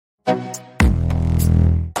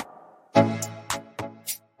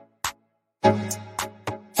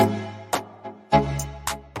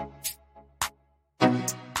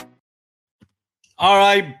All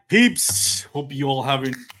right, peeps. Hope you all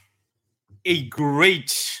having a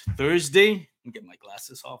great Thursday. Let me get my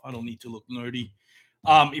glasses off. I don't need to look nerdy.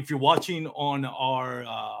 If you're watching on our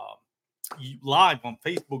live on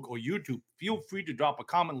Facebook or YouTube, feel free to drop a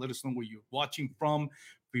comment. Let us know where you're watching from.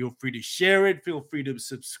 Feel free to share it. Feel free to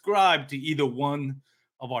subscribe to either one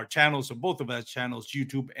of our channels or both of our channels,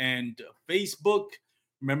 YouTube and Facebook.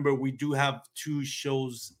 Remember, we do have two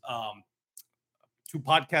shows, two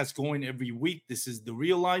podcasts going every week. This is The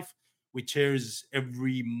Real Life, which airs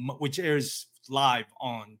which airs live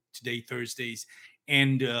on today Thursdays,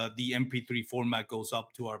 and the MP3 format goes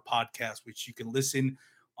up to our podcast, which you can listen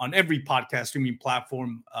on every podcast streaming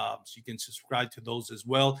platform. So you can subscribe to those as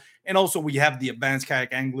well. And also we have the Advanced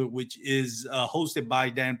Kayak Angler, which is hosted by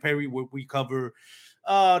Dan Perry, where we cover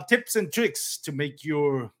tips and tricks to make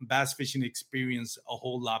your bass fishing experience a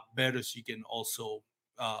whole lot better. So you can also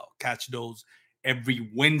catch those every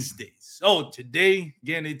Wednesday. So today,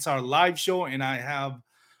 again, it's our live show, and I have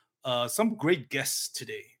some great guests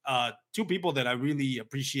today. Two people that I really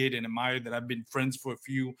appreciate and admire, that I've been friends for a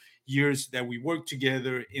few years, that we worked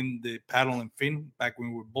together in the Paddle and Fin back when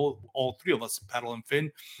we were all three of us Paddle and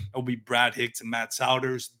Fin. It'll be Brad Hicks and Matt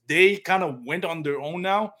Souders. They kind of went on their own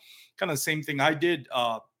now, kind of same thing I did.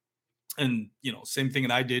 And, same thing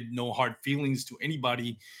that I did, no hard feelings to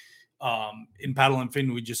anybody. In Paddle and Fin,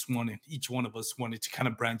 each one of us wanted to kind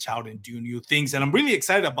of branch out and do new things. And I'm really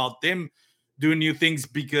excited about them doing new things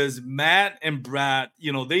because Matt and Brad,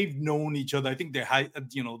 they've known each other. I think they're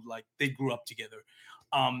like they grew up together.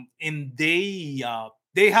 And they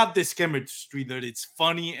have this chemistry that it's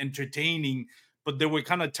funny, entertaining, but they were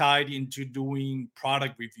kind of tied into doing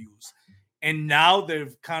product reviews. And now they're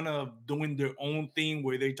kind of doing their own thing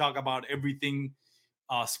where they talk about everything,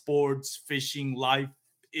 sports, fishing, life.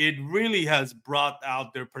 It really has brought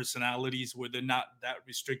out their personalities where they're not that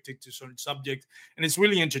restricted to certain subjects. And it's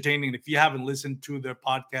really entertaining. If you haven't listened to their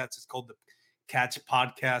podcast, it's called the Catch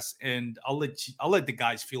Podcast. And I'll let the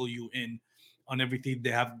guys fill you in on everything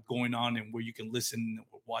they have going on and where you can listen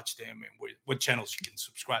or watch them and what channels you can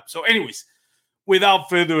subscribe. So anyways, without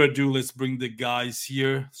further ado, let's bring the guys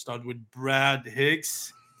here. Start with Brad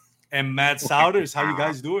Hicks and Matt Souders. How you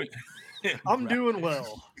guys doing? I'm doing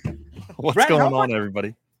well. What's Brad, going on,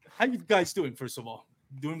 everybody? How you guys doing, first of all?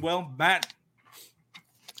 Doing well? Matt?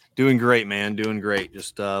 Doing great, man. Doing great.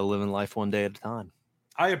 Just living life one day at a time.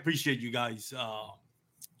 I appreciate you guys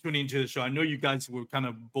tuning into the show. I know you guys were kind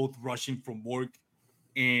of both rushing from work.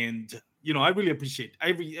 And, I really appreciate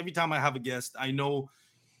it. Every time I have a guest, I know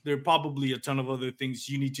there are probably a ton of other things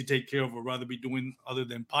you need to take care of or rather be doing other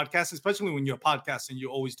than podcasts, especially when you're a podcast and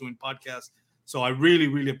you're always doing podcasts. So I really,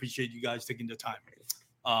 really appreciate you guys taking the time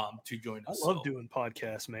to join us. I love doing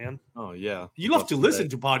podcasts, man. Oh, yeah. You love to listen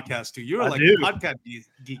to podcasts, too. You're like do. a podcast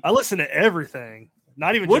geek. I listen to everything,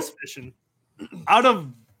 not even just fishing. Out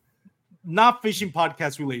of not fishing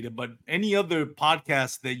podcast related, but any other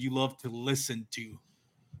podcast that you love to listen to?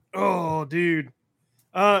 Oh, dude.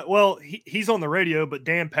 Well, he's on the radio, but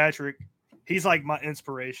Dan Patrick, he's like my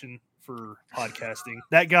inspiration for podcasting.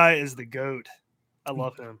 That guy is the GOAT. I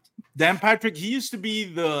love him. Dan Patrick, he used to be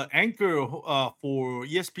the anchor for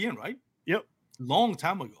ESPN, right? Yep. Long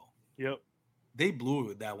time ago. Yep. They blew it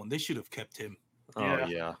with that one. They should have kept him. Oh,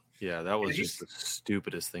 yeah. Yeah, that was just the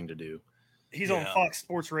stupidest thing to do. He's on Fox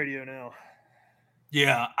Sports Radio now.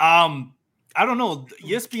 Yeah. I don't know.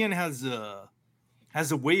 ESPN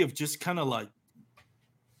has a way of just kind of like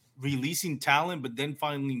releasing talent, but then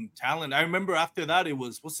finding talent. I remember after that, it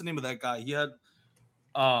was, what's the name of that guy? He had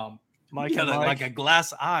Mike, like a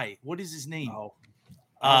glass eye. What is his name?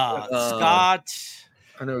 Scott.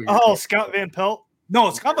 I know. Scott Van Pelt.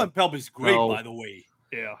 No, Scott Van Pelt is great, by the way.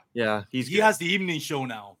 Yeah. Yeah. He has the evening show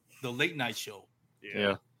now, the late night show.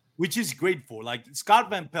 Yeah. Which is great for. Like, Scott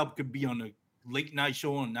Van Pelt could be on a late night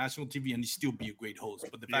show on national TV and he still be a great host.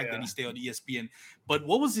 But the fact that he stayed on ESPN. But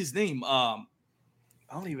what was his name? I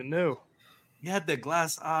don't even know. He had that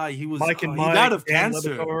glass eye. He was Mike he died of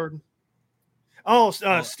cancer.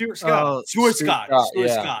 Stuart Scott. Stuart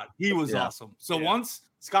Scott. He was awesome. So once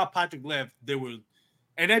Scott Patrick left,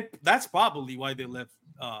 that's probably why they left.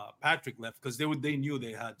 Patrick left because they knew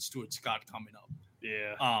they had Stuart Scott coming up.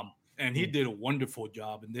 Yeah. And he did a wonderful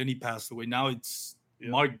job. And then he passed away. Now it's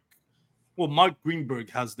Mark. Well, Mark Greenberg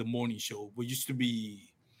has the morning show. What used to be.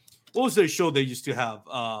 What was their show they used to have?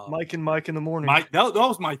 Mike in the morning. That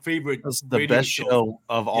was my favorite. That's the best show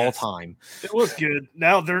of all time. It was good.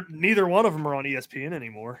 Now neither one of them are on ESPN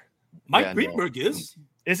anymore. Mike Greenberg is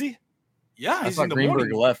he? Yeah, I thought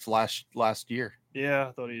Greenberg left last year. Yeah,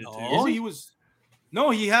 I thought he did too. Oh, he was.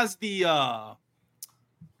 No, he has the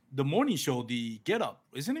morning show, the Get Up,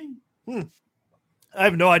 isn't he? I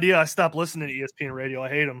have no idea. I stopped listening to ESPN radio. I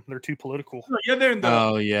hate them. They're too political. Yeah, they're in the.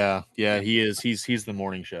 Oh yeah. He is. He's the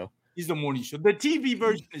morning show. He's the morning show. The TV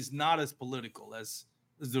version is not as political as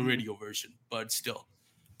the radio version, but still.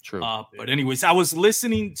 True. But anyways, I was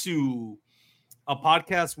listening to a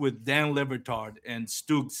podcast with Dan Levertard and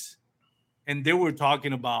Stooks, and they were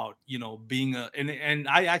talking about being and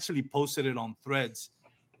I actually posted it on Threads.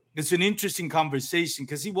 It's an interesting conversation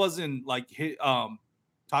because he wasn't like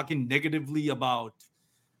talking negatively about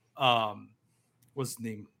what's his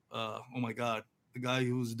name? Oh my god, the guy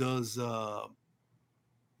who does God,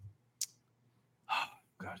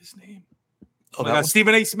 his name. Oh my God,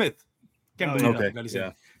 Stephen A. Smith. Can't believe I forgot his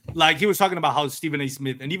name. Like he was talking about how Stephen A.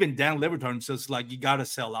 Smith and even Dan Levertard says like you gotta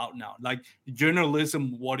sell out now. Like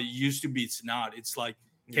journalism, what it used to be, it's not. It's like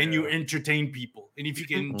can you entertain people? And if you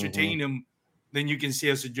can entertain them, then you can see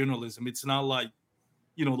as a journalism. It's not like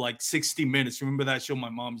like 60 minutes. Remember that show my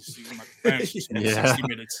mom used to see? My parents used to see 60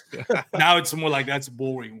 minutes. Now it's more like that's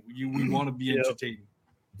boring. We want to be entertaining.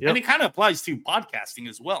 And it kind of applies to podcasting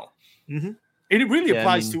as well. Mm-hmm. And it really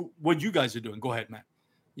applies to what you guys are doing. Go ahead, Matt.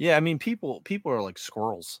 Yeah, I mean, people are like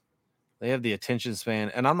squirrels. They have the attention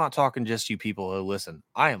span, and I'm not talking just you people who listen.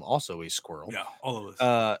 I am also a squirrel. Yeah, all of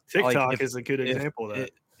us. TikTok is a good example of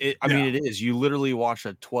that. I mean, it is. You literally watch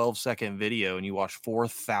a 12-second video, and you watch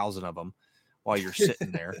 4,000 of them while you're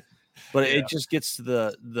sitting there. But it just gets to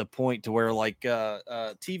the point to where like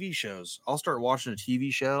TV shows, I'll start watching a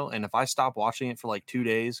TV show, and if I stop watching it for like 2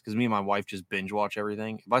 days, because me and my wife just binge watch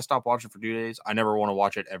everything. If I stop watching for 2 days, I never want to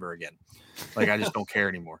watch it ever again. Like I just don't care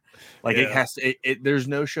anymore. Like it has to. There's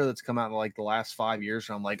no show that's come out in like the last 5 years,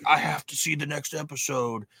 and I'm like, I have to see the next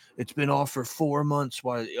episode. It's been off for 4 months.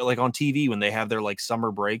 Why? Like on TV when they have their like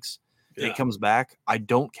summer breaks, it comes back. I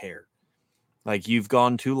don't care. Like you've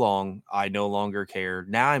gone too long. I no longer care.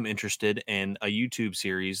 Now I'm interested in a YouTube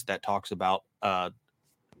series that talks about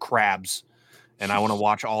crabs, and I want to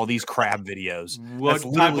watch all these crab videos. What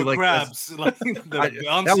type of crabs?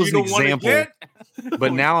 That was an example.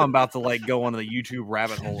 But now I'm about to like go on the YouTube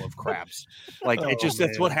rabbit hole of crabs. Like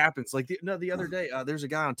that's what happens. Like the other day, there's a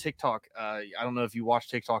guy on TikTok. I don't know if you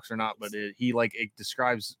watch TikToks or not, but it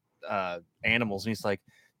describes animals, and he's like,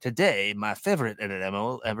 today, my favorite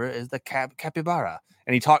animal ever is the capybara.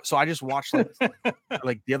 And he talked. So I just watched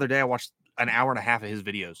like the other day, I watched an hour and a half of his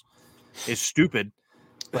videos. It's stupid,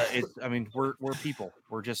 but I mean, we're people.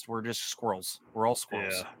 We're just squirrels. We're all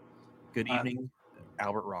squirrels. Yeah. Good evening,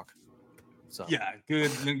 Albert Rock. So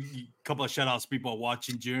good. A couple of shout outs, people are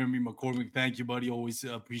watching. Jeremy McCormick, thank you, buddy. Always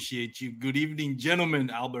appreciate you. Good evening, gentlemen.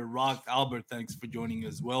 Albert Rock. Albert, thanks for joining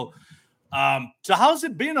as well. So how's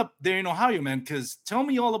it been up there in Ohio, man? Because tell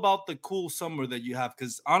me all about the cool summer that you have.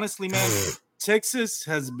 Because honestly, man, Texas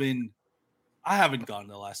has been. I haven't gone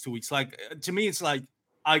the last 2 weeks. Like to me, it's like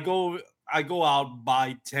I go out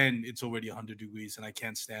by 10, it's already 100 degrees, and I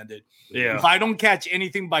can't stand it. Yeah. If I don't catch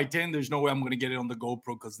anything by 10, there's no way I'm going to get it on the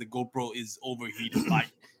GoPro because the GoPro is overheated by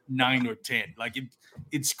 9 or 10. Like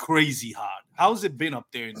it's crazy hot. How's it been up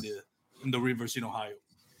there in the rivers in Ohio?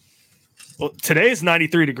 Well, today is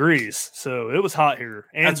 93 degrees, so it was hot here.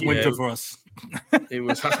 And that's winter for us. It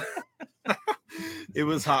was hot. It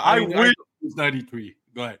was hot. I wish it was 93.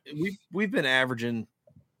 Go ahead. We've been averaging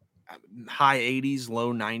high 80s,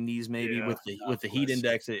 low 90s, maybe with the heat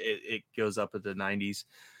index. It goes up at the 90s.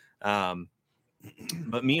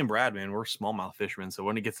 But me and Brad, man, we're smallmouth fishermen, so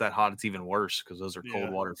when it gets that hot, it's even worse because those are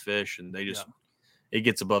cold water fish, and they just it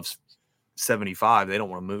gets above 75, they don't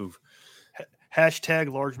want to move. Hashtag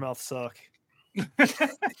largemouth suck.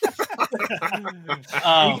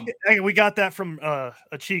 We got that from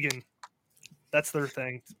Achigan. That's their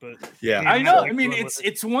thing, but I know. I mean,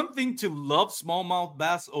 it's one thing to love smallmouth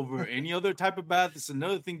bass over any other type of bass. It's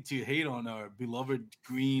another thing to hate on our beloved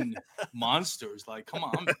green monsters. Like, come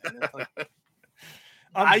on, man. Like,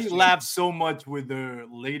 I laugh so much with their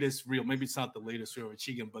latest reel. Maybe it's not the latest reel with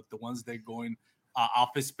Achigan, but the ones they're going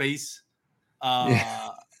Office Space.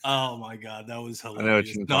 Oh my god, that was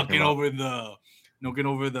hilarious! Knocking over the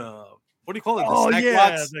what do you call it? The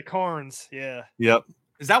snack rocks? The corns. Yeah. Yep.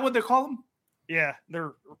 Is that what they call them? Yeah,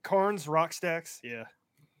 they're corns, rock stacks. Yeah.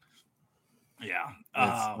 Yeah.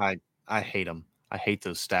 I hate them. I hate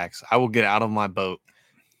those stacks. I will get out of my boat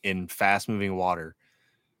in fast moving water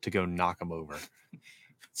to go knock them over.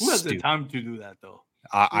 Who has the time to do that though?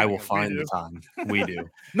 I will find the time. We do.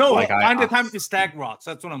 No, find the time to stack rocks.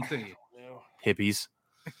 That's what I'm saying. Hippies.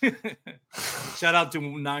 Shout out to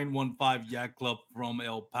 915 Yak Club from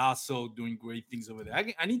El Paso, doing great things over there.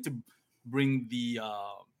 I need to bring the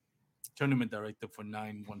tournament director for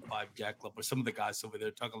 915 Yak Club or some of the guys over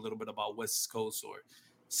there, talk a little bit about West Coast or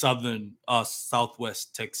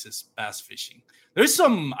southwest Texas bass fishing.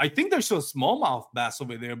 I think there's some smallmouth bass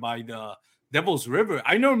over there by the Devil's River.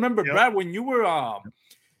 I know. Remember, Yep. Brad, when you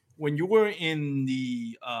were in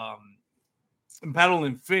the in Paddle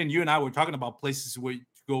and Fin, you and I were talking about places where you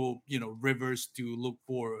go, rivers to look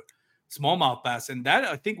for smallmouth bass, and that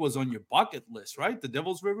I think was on your bucket list, right? The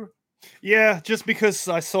Devil's River. Yeah, just because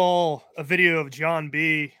I saw a video of John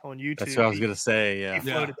B on YouTube. That's what I was gonna say. He Yeah,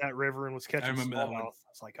 floated that river and was catching remember that one. smallmouth. I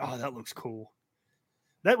was like, oh, that looks cool.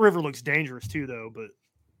 That river looks dangerous too, though. But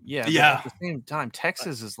yeah. Yeah. But at the same time,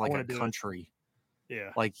 Texas is like a wanna do it. country.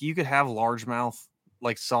 yeah, Like you could have largemouth,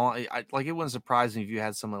 like like it wouldn't surprise me if you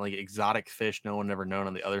had some like exotic fish no one ever known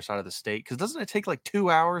on the other side of the state. Because doesn't it take like 2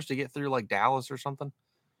 hours to get through like Dallas or something?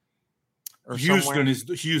 Or Houston is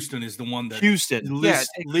the one that Houston.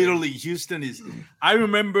 Literally Houston is. I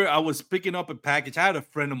remember I was picking up a package. I had a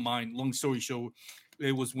friend of mine. Long story short,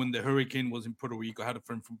 it was when the hurricane was in Puerto Rico. I had a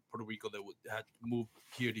friend from Puerto Rico that had moved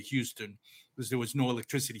here to Houston because there was no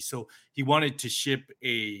electricity. So he wanted to ship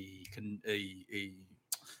a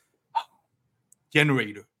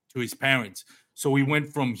generator to his parents. So we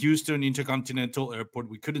went from Houston Intercontinental Airport.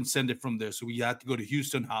 We couldn't send it from there, so we had to go to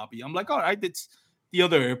Houston Hobby. I'm like, all right, it's the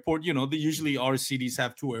other airport. They usually our cities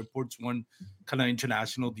have two airports, one kind of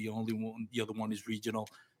international, the other one is regional.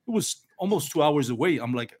 It was almost 2 hours away.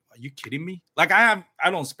 I'm like, are you kidding me? Like I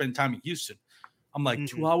don't spend time in Houston. I'm like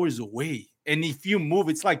 2 hours away. And if you move,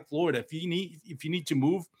 it's like Florida. If you need to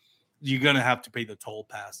move, you're gonna have to pay the toll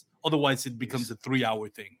pass. Otherwise, it becomes a 3-hour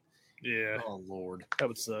thing. yeah, Oh Lord, that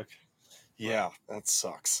would suck. yeah, that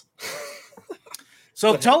sucks.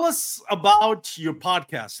 So tell us about your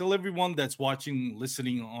podcast. Tell everyone that's watching,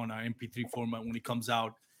 listening on our MP3 format when it comes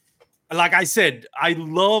out. Like I said, I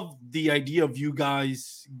love the idea of you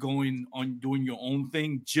guys going on doing your own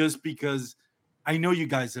thing just because I know you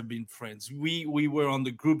guys have been friends. We were on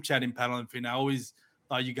the group chat in Paddle and Fin. I always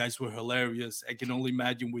thought you guys were hilarious. I can only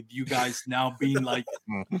imagine with you guys now being like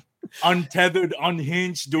untethered,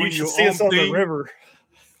 unhinged, doing your see own us on thing. the river.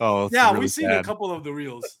 Oh, it's Yeah, really we've seen bad. a couple of the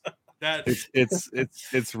reels. That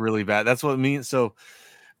It's really bad. That's what it means. So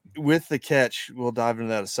with the catch, we'll dive into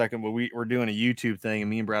that in a second, but we're doing a YouTube thing, and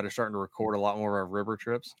me and Brad are starting to record a lot more of our river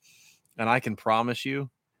trips. And I can promise you,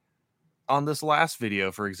 on this last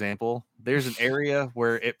video, for example, there's an area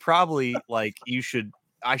where it probably like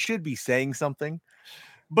I should be saying something,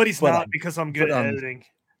 But he's But not because I'm good at editing.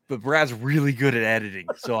 but Brad's really good at editing,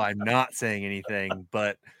 so I'm not saying anything.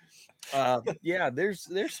 But yeah, there's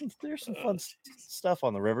some fun stuff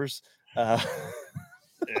on the rivers. Yeah.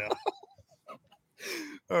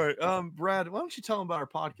 All right, Brad, why don't you tell them about our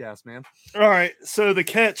podcast, man? All right. So the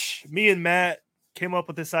catch, me and Matt came up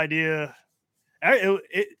with this idea.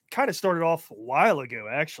 It kind of started off a while ago,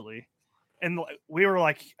 actually. And we were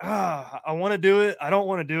like, I want to do it. I don't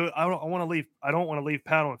want to do it. I don't want to leave. I don't want to leave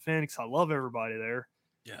Paddle and Fin because I love everybody there.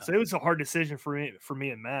 Yeah. So it was a hard decision for me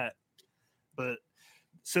and Matt. But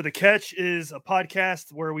so the catch is a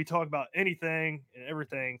podcast where we talk about anything and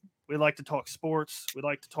everything. We like to talk sports. We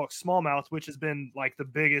like to talk smallmouth, which has been like the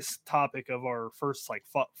biggest topic of our first like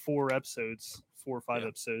 4 or 5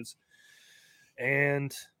 episodes.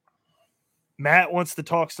 And Matt wants to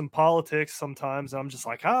talk some politics sometimes. I'm just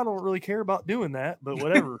like, I don't really care about doing that, but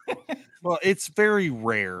whatever. Well, it's very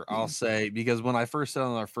rare, I'll say, because when I first said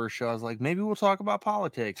on our first show, I was like, maybe we'll talk about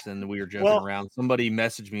politics. And we were joking around. Somebody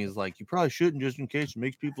messaged me, is like, you probably shouldn't just in case it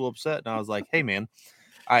makes people upset. And I was like, hey, man,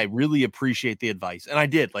 I really appreciate the advice. And I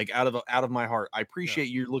did, like, out of my heart. I appreciate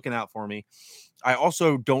you looking out for me. I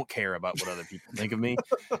also don't care about what other people think of me.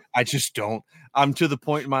 I just don't. I'm to the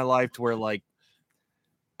point in my life to where, like,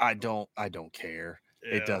 I don't care.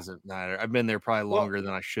 Yeah. It doesn't matter. I've been there probably longer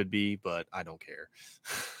than I should be, but I don't care.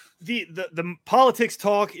 The politics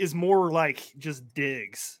talk is more like just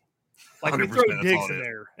digs. Like we throw digs in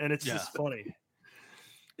there, and it's just funny.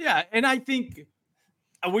 Yeah, and I think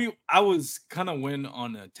I was kind of went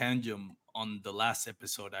on a tangent on the last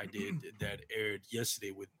episode I did that aired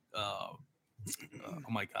yesterday with oh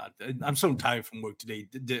my god, I'm so tired from work today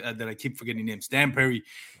that I keep forgetting names. Dan Perry.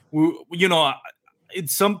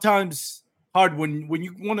 It's sometimes hard when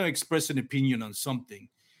you want to express an opinion on something.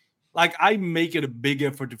 Like I make it a big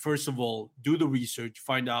effort to first of all do the research,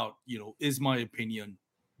 find out, is my opinion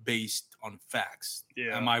based on facts?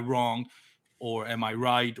 Yeah. Am I wrong or am I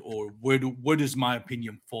right? Or where does my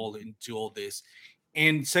opinion fall into all this?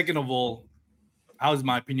 And second of all, how is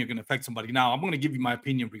my opinion going to affect somebody? Now, I'm going to give you my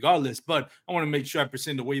opinion regardless, but I want to make sure I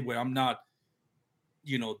present a way where I'm not,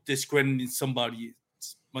 discrediting somebody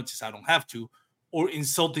as much as I don't have to, or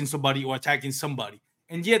insulting somebody or attacking somebody.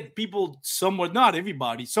 And yet people somewhat, not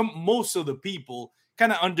everybody, most of the people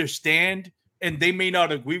kind of understand and they may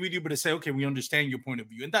not agree with you, but they say, okay, we understand your point of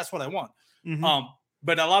view, and that's what I want. Mhm.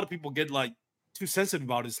 But a lot of people get like too sensitive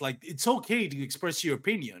about it. It's like it's okay to express your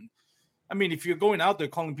opinion. I mean, if you're going out there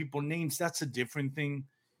calling people names, that's a different thing,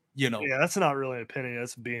 you know. Yeah, that's not really an opinion.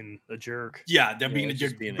 That's being a jerk. Yeah, they're Yeah, being a it's jerk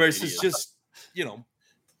just being an versus idiot. just, you know,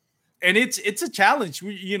 and it's a challenge.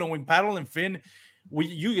 We, you know, in paddle and fin,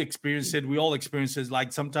 you experience it. We all experience it.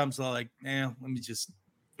 Like sometimes they're like, let me just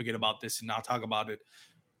forget about this and not talk about it.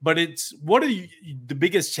 But it's what are the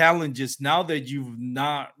biggest challenges now that you've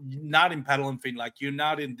not in paddle and fin, like you're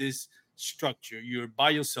not in this structure, you're by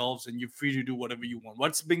yourselves and you're free to do whatever you want.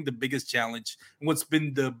 What's been the biggest challenge and what's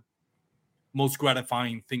been the most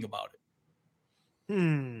gratifying thing about it?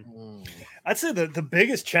 I'd say the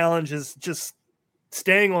biggest challenge is just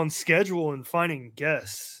staying on schedule and finding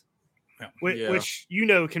guests, which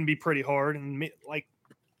can be pretty hard. And like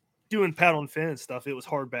doing paddle and fin and stuff, it was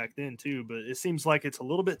hard back then too. But it seems like it's a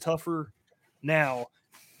little bit tougher now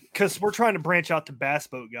because we're trying to branch out to bass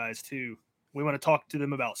boat guys too. We want to talk to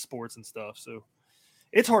them about sports and stuff. So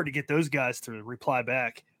it's hard to get those guys to reply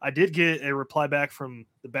back. I did get a reply back from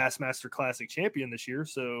the Bassmaster Classic champion this year,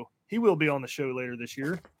 so he will be on the show later this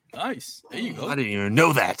year. Nice. There you go. I didn't even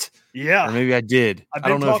know that. Yeah. Or maybe I did. I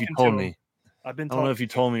don't know if you told me. I don't know if you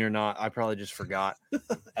told me or not. I probably just forgot.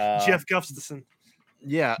 Jeff Gustafson.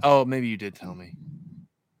 Yeah. Oh, maybe you did tell me.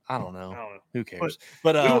 I don't know. Who cares?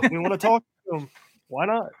 But we want to talk to him. Why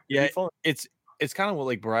not? Yeah. It's kind of what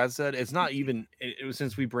like Brad said. It's not even it was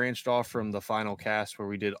since we branched off from the final cast where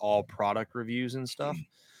we did all product reviews and stuff.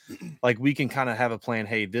 Like we can kind of have a plan.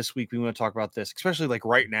 Hey, this week we want to talk about this, especially like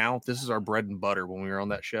right now. This is our bread and butter when we were on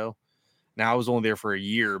that show. Now I was only there for a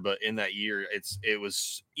year, but in that year, it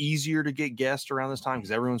was easier to get guests around this time because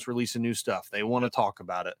everyone's releasing new stuff. They want to talk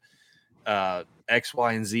about it. X,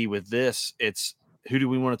 Y, and Z. With this, it's who do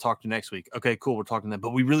we want to talk to next week? Okay, cool, we're talking to them,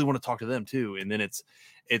 but we really want to talk to them too. And then it's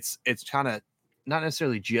kind of not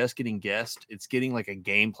necessarily just getting guests; it's getting like a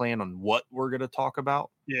game plan on what we're going to talk about.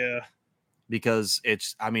 Yeah. Because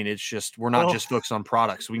it's just we're not just focused on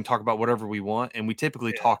products. So we can talk about whatever we want, and we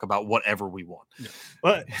typically talk about whatever we want. Yeah.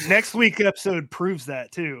 But next week's episode proves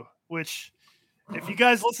that too. Which, if you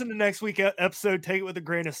guys listen to next week's episode, take it with a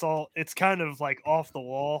grain of salt. It's kind of like off the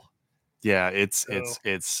wall. Yeah, it's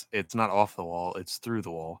not off the wall. It's through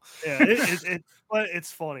the wall. Yeah, but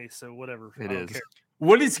it's funny. So whatever. It is. Care.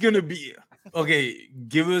 What is going to be? Okay,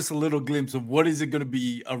 give us a little glimpse of what is it going to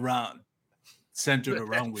be around. Centered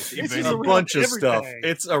around with it's a bunch of stuff.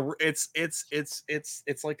 It's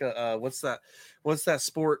like a what's that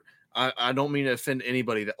sport? I don't mean to offend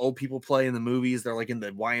anybody. The old people play in the movies. They're like in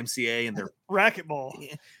the YMCA and they're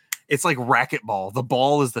racquetball. It's like racquetball. The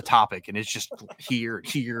ball is the topic, and it's just here.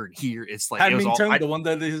 It's like the one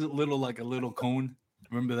that is a little cone.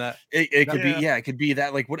 Remember that? It could be it could be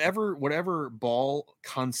that like whatever ball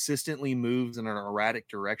consistently moves in an erratic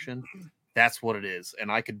direction. That's what it is. And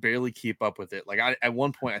I could barely keep up with it. Like at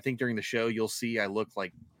one point, I think during the show, you'll see I look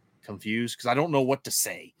like confused because I don't know what to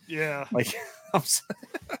say. Yeah. Like,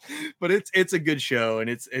 but it's a good show. And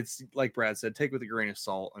it's like Brad said, take with a grain of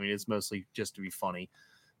salt. I mean, it's mostly just to be funny.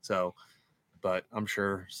 So, but I'm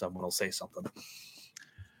sure someone will say something.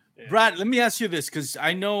 Yeah. Brad, let me ask you this. Cause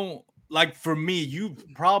I know, like for me, you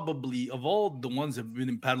probably of all the ones that have been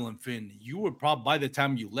in paddle and fin, you were probably by the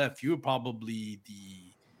time you left, you were probably the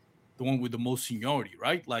one with the most seniority,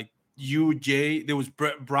 right? Like you, Jay, there was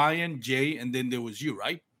Brian, Jay, and then there was you,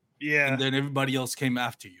 right? Yeah. And then everybody else came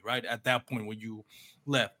after you, right? At that point when you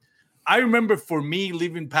left. I remember for me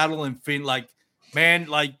leaving paddle and fin, like, man,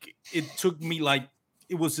 like it took me like,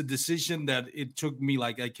 it was a decision that it took me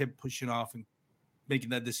like, I kept pushing off and making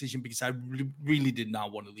that decision because I really did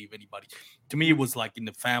not want to leave anybody. To me, it was like in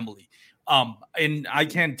the family. And I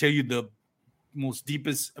can't tell you the most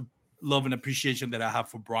deepest love and appreciation that I have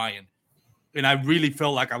for Brian. And I really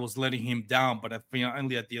felt like I was letting him down, but I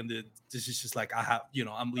finally at the end of this is just like,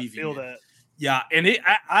 I'm leaving. I feel that. Yeah. And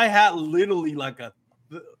I had literally like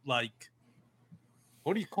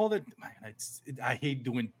what do you call it? Man, I hate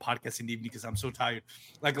doing podcasts in the evening because I'm so tired.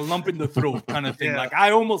 Like a lump in the throat kind of thing. Yeah. Like I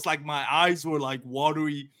almost like my eyes were like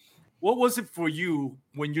watery. What was it for you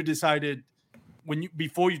when you decided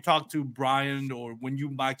before you talked to Brian or when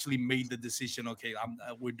you actually made the decision, okay,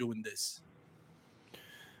 we're doing this?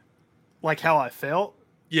 Like how I felt?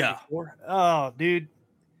 Yeah. Before? Oh, dude.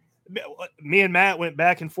 Me and Matt went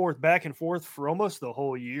back and forth for almost the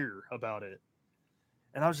whole year about it.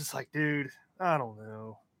 And I was just like, dude, I don't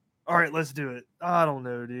know. All right, let's do it. I don't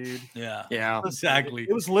know, dude. Yeah. Yeah. Exactly.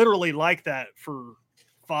 It was literally like that for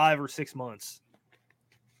 5 or 6 months.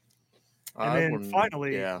 And then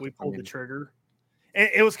finally we pulled the trigger.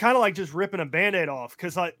 it was kind of like just ripping a Band-Aid off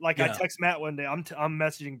because I Yeah. text Matt one day. I'm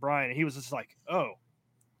messaging Brian, and he was just like, "Oh,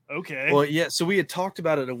 okay." Well, yeah. So we had talked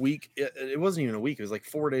about it a week. It wasn't even a week. It was like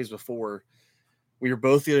 4 days before. We were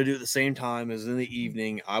both going to do it at the same time. It was in the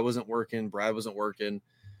evening. I wasn't working. Brad wasn't working.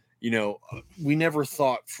 We never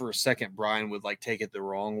thought for a second Brian would like take it the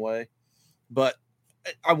wrong way, but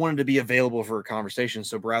I wanted to be available for a conversation.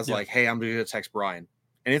 So Brad's like, "Hey, I'm going to text Brian,"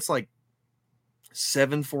 and it's like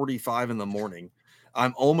 7:45 in the morning.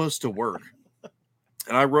 I'm almost to work.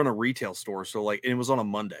 And I run a retail store. So and it was on a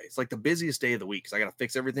Monday. It's like the busiest day of the week. So I got to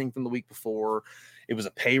fix everything from the week before. It was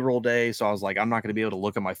a payroll day. So I was like, I'm not going to be able to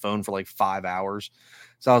look at my phone for like 5 hours.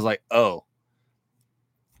 So I was like,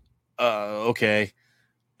 okay.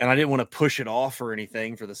 And I didn't want to push it off or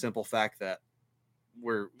anything for the simple fact that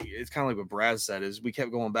it's kind of like what Brad said is we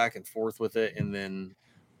kept going back and forth with it. And then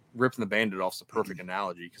ripping the Band-Aid off is the perfect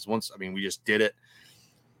analogy. Because we just did it.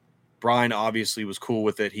 Brian obviously was cool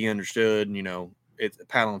with it. He understood, it's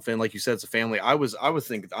Paddle and Finn, like you said, it's a family. I was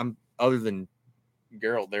thinking I'm other than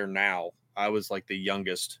Geralt there now. I was like the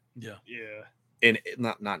youngest. Yeah. In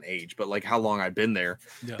not in age, but like how long I'd been there.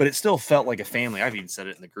 Yeah. But it still felt like a family. I've even said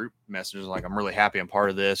it in the group messages, like I'm really happy I'm part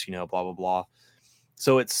of this, blah blah blah.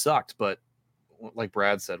 So it sucked, but like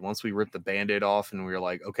Brad said, once we ripped the Band-Aid off and we were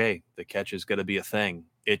like, okay, the catch is going to be a thing.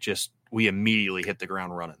 We immediately hit the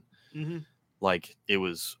ground running. Mm-hmm. Like it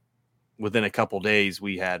was. Within a couple days,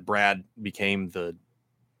 Brad became the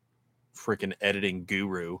freaking editing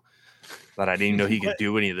guru that I didn't even know he could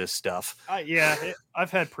do any of this stuff.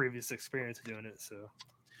 I've had previous experience doing it. So,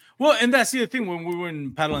 well, and that's the other thing. When we were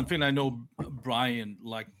in Paddle and Fin, I know Brian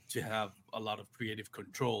liked to have a lot of creative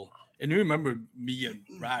control. And you remember me and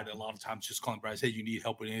Brad a lot of times just calling Brad, "Hey, you need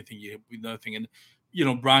help with anything, you help with nothing." And,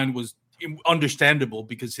 Brian was understandable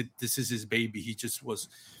because this is his baby. He just was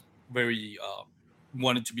very...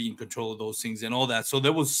 wanted to be in control of those things and all that. So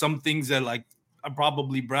there was some things that like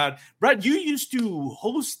probably Brad, you used to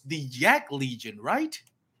host the Yak Legion, right?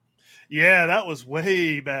 Yeah, that was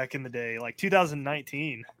way back in the day, like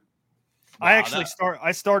 2019. Wow,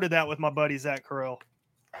 I started that with my buddy Zach Carell.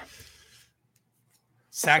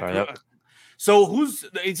 So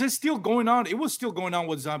is it still going on? It was still going on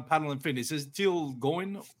with Paddle and Fin. Is it still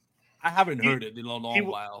going? I haven't heard it in a long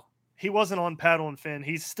while. He wasn't on Paddle and Fin.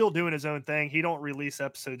 He's still doing his own thing. He don't release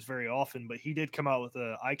episodes very often, but he did come out with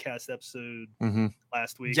a iCast episode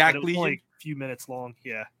last week. Jack it was only a few minutes long.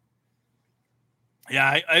 Yeah.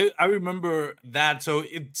 Yeah, I remember that. So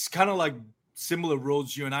it's kind of like similar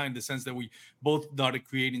roads, you and I, in the sense that we both started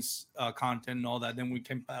creating content and all that. Then we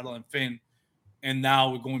came Paddle and Fin, and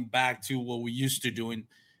now we're going back to what we used to doing.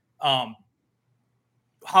 How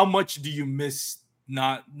much do you miss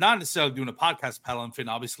not necessarily doing a podcast, Paddle and Fin,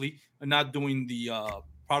 obviously, and not doing the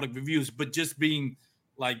product reviews, but just being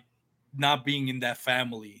like not being in that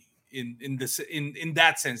family in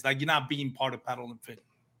that sense, like you're not being part of Paddle and Fin?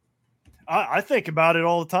 I think about it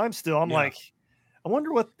all the time still. I'm like, I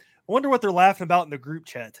wonder what they're laughing about in the group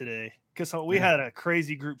chat today, because we had a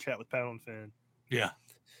crazy group chat with Paddle and Fin. Yeah,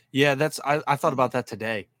 I thought about that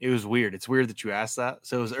today. It was weird. It's weird that you asked that.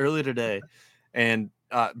 So it was early today, and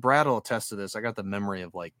Brad will attest to this. I got the memory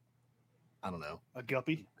of like, I don't know, a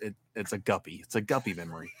guppy. It's a guppy. It's a guppy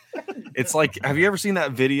memory. It's like, have you ever seen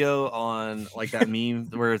that video on like that meme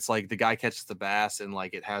where it's like the guy catches the bass and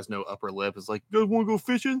like it has no upper lip? It's like, you guys want to go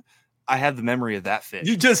fishing? I have the memory of that fish.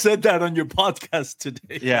 You just said that on your podcast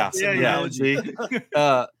today. Yeah. See,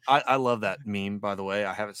 I love that meme, by the way.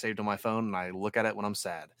 I have it saved on my phone and I look at it when I'm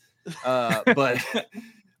sad.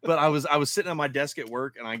 But I was sitting at my desk at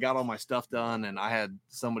work and I got all my stuff done and I had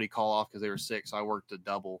somebody call off because they were sick. So I worked a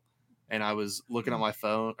double and I was looking at my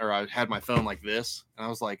phone, or I had my phone like this. And I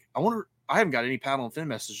was like, I haven't got any Paddle and Fin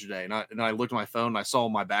message today. And I looked at my phone and I saw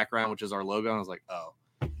my background, which is our logo. And I was like, oh,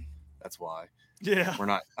 that's why. Yeah,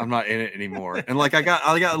 I'm not in it anymore. And like I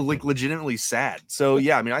got like legitimately sad. So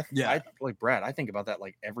yeah, I mean, I like Brad, I think about that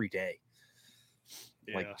like every day.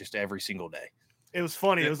 Like just every single day. It was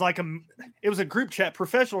funny. It was like it was a group chat,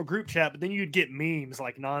 professional group chat, but then you'd get memes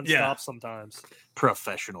like nonstop sometimes.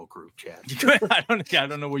 Professional group chat. I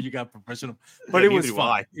don't know where you got professional, but it was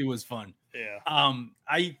fun. It was fun. Yeah.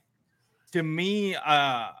 To me,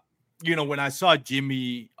 when I saw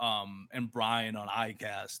Jimmy and Brian on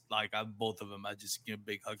iCast, like both of them, I just give a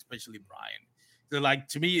big hug, especially Brian. They're like,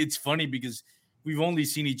 to me, it's funny because we've only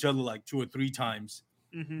seen each other like 2 or 3 times.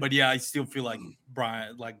 Mm-hmm. But yeah, I still feel like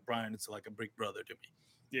Brian is like a big brother to me.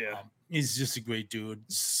 Yeah. He's just a great dude,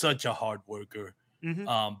 such a hard worker.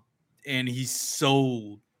 Mm-hmm. And he's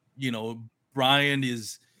so, Brian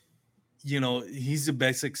is, he's the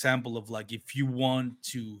best example of like, if you want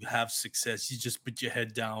to have success, you just put your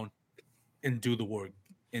head down and do the work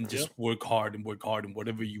and just work hard and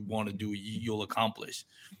whatever you want to do, you'll accomplish.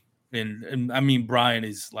 And I mean, Brian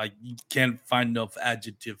is like, you can't find enough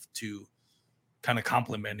adjective to kind of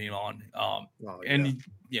complimenting on.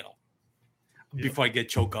 Before I get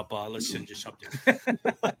choked up, let's change the subject.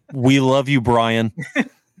 We love you, Brian.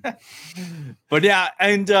 But yeah,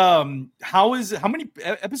 and how many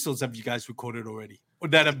episodes have you guys recorded already, or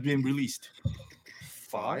that have been released?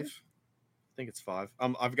 5. I think it's 5.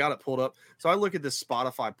 I've got it pulled up. So I look at this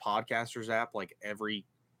Spotify podcasters app like every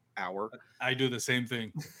hour. I do the same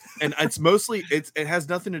thing, and it's mostly it has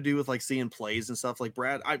nothing to do with like seeing plays and stuff. Like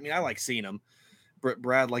Brad, I mean, I like seeing them.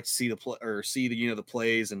 Brad likes to see the play or see the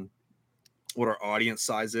plays and what our audience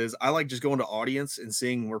size is. I like just going to audience and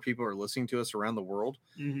seeing where people are listening to us around the world.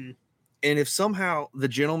 Mm-hmm. And if somehow the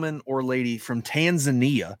gentleman or lady from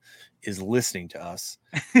Tanzania is listening to us,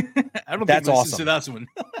 I don't that's think awesome. To that one.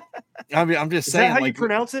 I mean, I'm just Is saying. That how like, you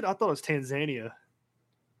pronounce it? I thought it was Tanzania.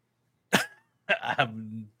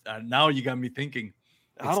 Now you got me thinking.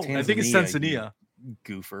 I think it's Tanzania.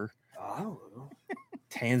 Goofer. I don't know.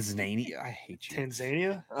 Tanzania. I hate you.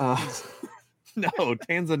 Tanzania? No,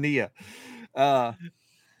 Tanzania.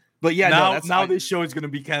 But yeah, now this show is going to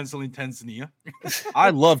be canceling Tanzania. I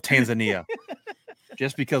love Tanzania.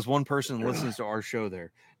 Just because one person listens to our show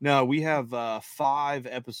there. No, we have 5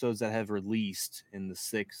 episodes that have released, and the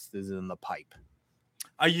 6th is in the pipe.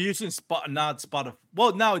 Are you using not Spotify?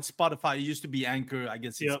 Well, now it's Spotify. It used to be Anchor. I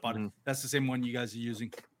guess it's Spotify. Mm-hmm. That's the same one you guys are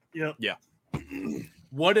using. Yep. Yeah.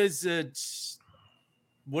 What is it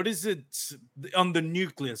on the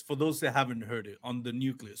Nucleus? For those that haven't heard it, on the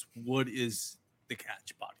Nucleus, what is the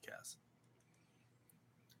Catch podcast?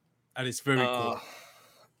 At its very core.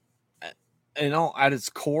 And at its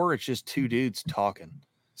core, it's just 2 dudes talking.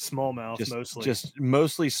 Smallmouth, mostly. Just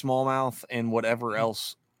mostly smallmouth and whatever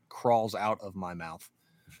else crawls out of my mouth.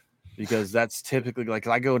 Because that's typically, like,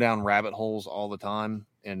 I go down rabbit holes all the time,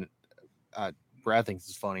 and Brad thinks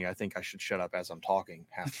it's funny. I think I should shut up as I'm talking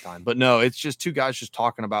half the time. But no, it's just 2 guys just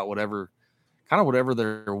talking about whatever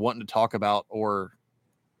they're wanting to talk about, or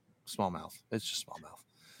smallmouth. It's just smallmouth.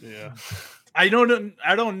 Yeah. I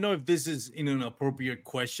don't know if this is an appropriate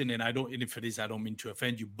question, and if it is, I don't mean to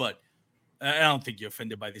offend you, but I don't think you're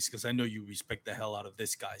offended by this because I know you respect the hell out of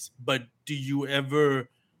this, guys. But do you ever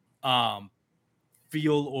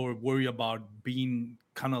feel or worry about being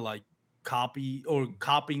kind of like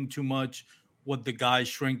copying too much what the guy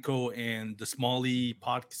Shrenko and the Smalley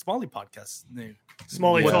podcast name?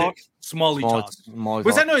 Smalley Talk. Smalley Talk.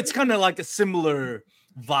 Because I know it's kind of like a similar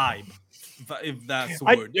vibe, if that's the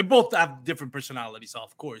word. They both have different personalities,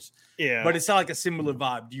 of course. Yeah. But it's not like a similar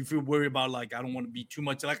vibe. Do you feel worried about, like, I don't want to be too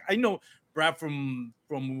much? Like, I know, Brad, from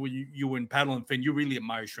you and Paddle and Finn, you really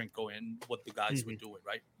admire Shrenko and what the guys were doing,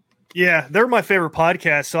 right? Yeah, they're my favorite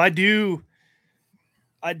podcast. So I do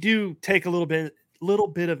take a little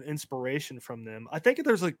bit of inspiration from them. I think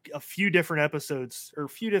there's like a few different episodes or a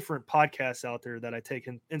few different podcasts out there that I take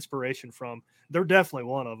inspiration from. They're definitely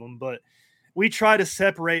one of them, but we try to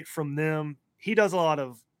separate from them. He does a lot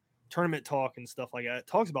of tournament talk and stuff like that.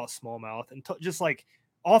 Talks about smallmouth and just like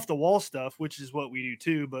off the wall stuff, which is what we do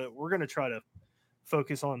too. But we're going to try to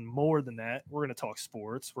focus on more than that. We're going to talk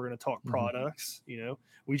sports. We're going to talk products. You know,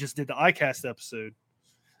 we just did the iCast episode.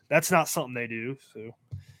 That's not something they do. So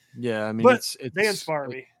yeah, I mean, but it's they inspire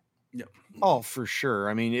me. Yeah. Oh, for sure.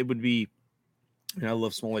 I mean, it would be. I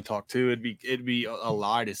love Smalley Talk too. It'd be a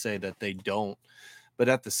lie to say that they don't. But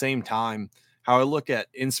at the same time, how I look at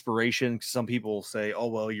inspiration, some people say, "Oh,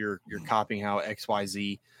 well, you're copying how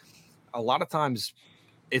XYZ." A lot of times,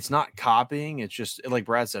 it's not copying. It's just like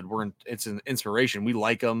Brad said, it's an inspiration. We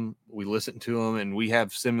like them, we listen to them, and we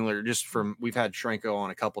have similar. We've had Shrenko on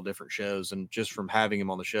a couple different shows, and just from having him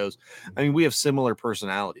on the shows, I mean, we have similar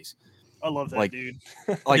personalities. I love that dude.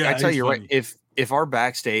 Like, yeah, I tell you, funny. right? If our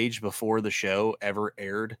backstage before the show ever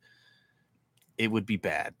aired, it would be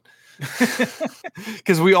bad.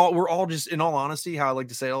 Because we're all just, in all honesty, how I like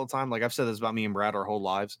to say it all the time, like I've said this about me and Brad our whole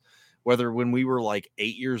lives, whether when we were like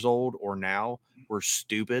 8 years old or now, we're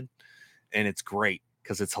stupid, and it's great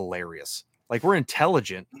because it's hilarious. Like, we're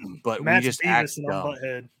intelligent, but Matt's we just Beavis act and dumb. I'm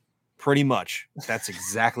Butthead. Pretty much, that's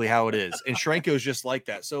exactly how it is. And Shrenko's just like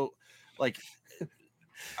that. So, like,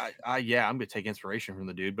 I'm gonna take inspiration from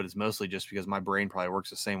the dude, but it's mostly just because my brain probably works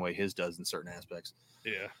the same way his does in certain aspects.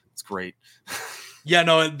 Yeah, it's great. Yeah,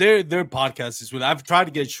 no, their podcast is really. I've tried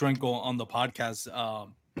to get Shrenko on the podcast,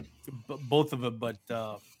 both of them, but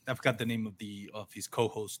I forgot the name of his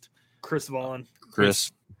co-host, Chris Vaughn.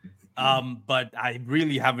 Chris. But I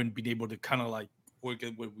really haven't been able to kind of like work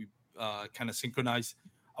it where we kind of synchronize.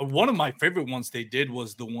 One of my favorite ones they did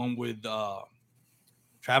was the one with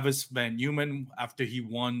Travis Van Newman after he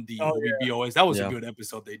won the Oh, OBBOS. That was a Yeah. good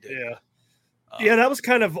episode they did. Yeah. Yeah, that was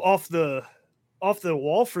kind of off the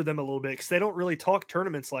wall for them a little bit because they don't really talk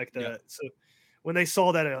tournaments like that. Yeah. So when they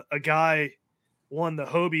saw that a guy won the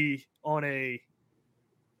Hobie on a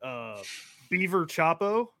beaver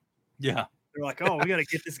Chapo, Yeah. they're like, "Oh, we got to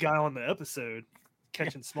get this guy on the episode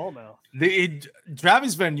catching smallmouth."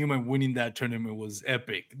 Travis Van Newman winning that tournament was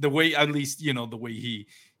epic. The way, at least, the way he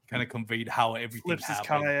kind of conveyed how everything Flips his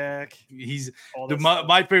happened. kayak. He's all the that stuff.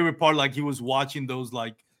 my favorite part. Like he was watching those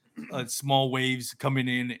small waves coming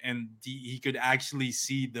in, and he could actually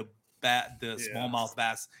see the smallmouth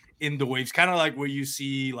bass in the waves, kind of like where you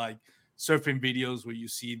see like surfing videos where you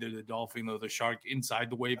see the dolphin or the shark inside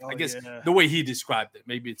the wave. I guess the way he described it,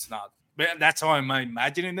 maybe it's not, but that's how I'm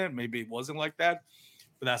imagining it. Maybe it wasn't like that,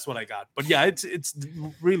 but that's what I got. But yeah, it's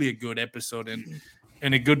really a good episode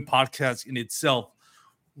and a good podcast in itself.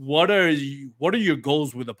 What are your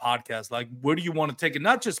goals with the podcast? Like, where do you want to take it?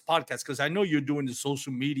 Not just podcast, because I know you're doing the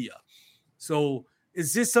social media. So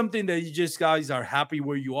is this something that you just guys are happy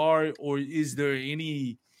where you are, or is there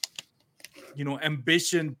any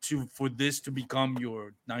ambition for this to become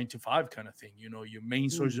your 9 to 5 kind of thing, your main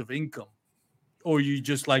source of income, or you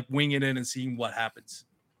just like winging it and seeing what happens?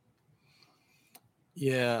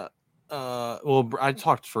 Yeah. Well, I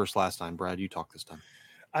talked first last time. Brad, you talked this time.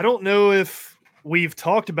 I don't know if we've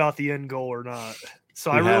talked about the end goal or not, so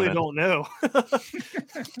I really don't know.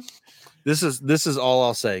 This is all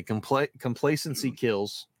I'll say. Complacency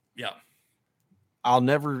kills. Yeah. No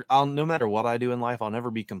matter what I do in life, I'll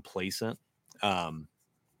never be complacent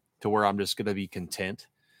to where I'm just going to be content.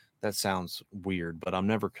 That sounds weird, but I'm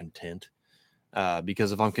never content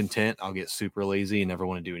because if I'm content, I'll get super lazy and never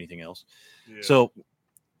want to do anything else. Yeah. So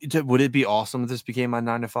would it be awesome if this became my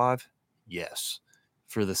 9 to 5? Yes.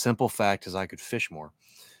 For the simple fact is I could fish more.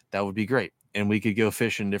 That would be great. And we could go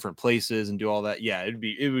fish in different places and do all that. Yeah, it would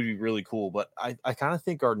be really cool. But I kind of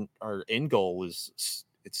think our end goal is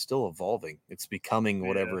it's still evolving. It's becoming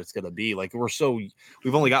whatever it's going to be. Like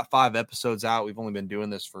we've only got 5 episodes out. We've only been doing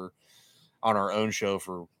this on our own show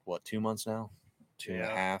for 2 months now,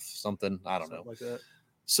 2.5, something. I don't know. Like that.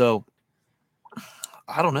 So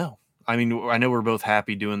I don't know. I mean, I know we're both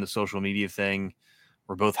happy doing the social media thing.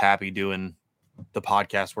 We're both happy doing the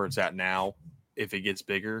podcast where it's at now. If it gets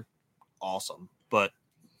bigger, awesome. But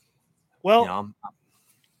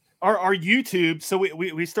our YouTube. So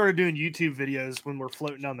we started doing YouTube videos when we're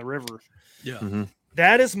floating down the river. Yeah, mm-hmm.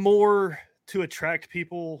 That is more to attract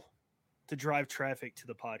people to drive traffic to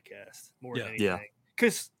the podcast more than anything.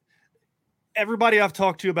 Because everybody I've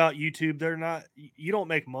talked to about YouTube, you don't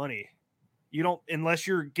make money. You don't, unless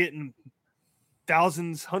you're getting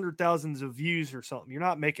thousands, 100,000s of views or something. You're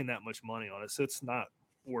not making that much money on it, so it's not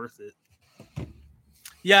worth it.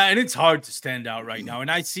 Yeah, and it's hard to stand out right now.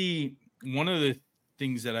 And I see one of the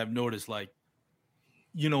things that I've noticed, like,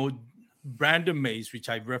 Brandon Mays, which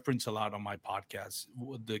I reference a lot on my podcast.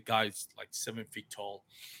 The guy's like 7 feet tall.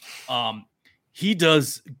 He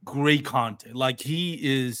does great content. Like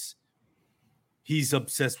he's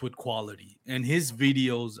obsessed with quality, and his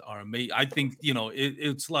videos are amazing. I think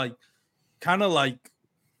it's like kind of like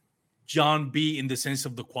John B in the sense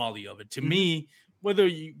of the quality of it. To me,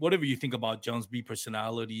 whatever you think about John's B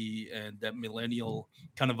personality and that millennial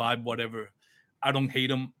kind of vibe, whatever, I don't hate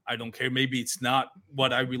him. I don't care. Maybe it's not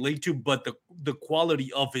what I relate to, but the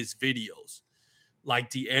quality of his videos, like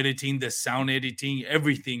the editing, the sound editing,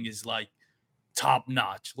 everything is like top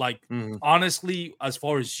notch. Like honestly, as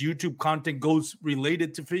far as YouTube content goes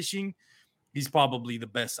related to fishing, he's probably the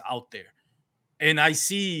best out there. And I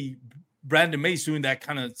see Brandon Mays doing that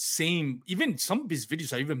kind of same, even some of his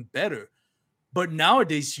videos are even better. But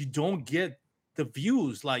nowadays you don't get the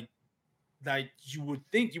views like you would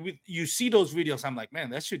think. You see those videos, I'm like, man,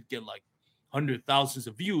 that should get like 100,000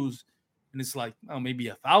 of views. And it's like, oh, maybe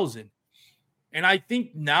 1,000. And I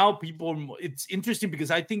think now it's interesting because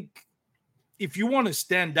I think if you want to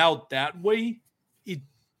stand out that way,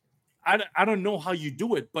 I don't know how you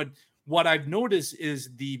do it, but what I've noticed is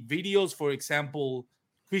the videos, for example,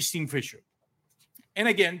 Christine Fisher. And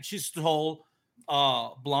again, she's tall,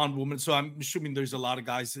 blonde woman. So I'm assuming there's a lot of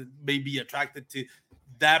guys that may be attracted to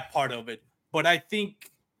that part of it. But I think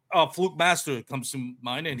Fluke Master comes to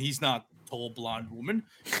mind, and he's not tall, blonde woman.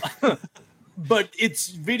 But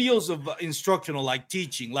it's videos of instructional, like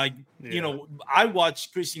teaching. Like, I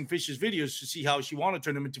watch Christine Fisher's videos to see how she won a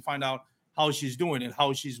tournament, to find out how she's doing and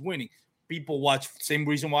how she's winning. People watch, same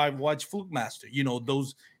reason why I watch Fluke Master,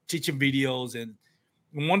 those teaching videos. And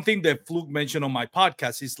one thing that Fluke mentioned on my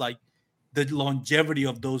podcast is like the longevity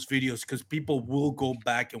of those videos, because people will go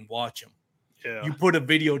back and watch them. Yeah. You put a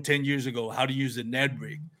video 10 years ago, how to use a Ned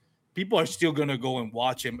rig. People are still going to go and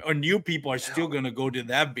watch him, or new people are still going to go to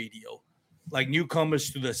that video, like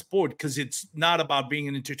newcomers to the sport, because it's not about being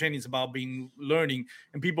an entertainer, it's about being learning,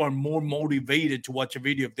 and people are more motivated to watch a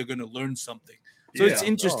video if they're going to learn something. So it's Yeah.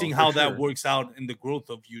 interesting for how sure. that works out in the growth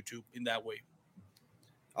of YouTube in that way.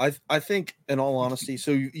 I think, in all honesty,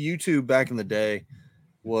 so YouTube back in the day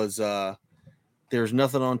was there's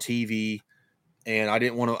nothing on TV, and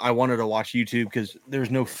I wanted to watch YouTube because there's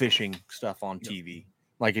no fishing stuff on TV.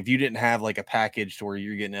 Like if you didn't have like a package to where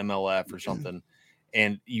you're getting MLF or something,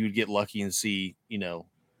 and you would get lucky and see, you know,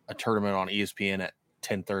 a tournament on ESPN at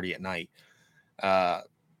 10:30 at night.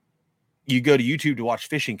 You go to YouTube to watch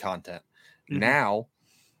fishing content. Mhm. Now,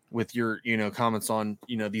 with your, you know, comments on,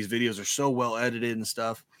 you know, these videos are so well edited and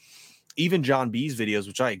stuff. Even John B's videos,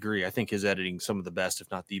 which I agree, I think his editing some of the best,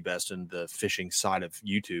 if not the best, in the fishing side of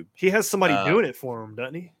YouTube. He has somebody doing it for him,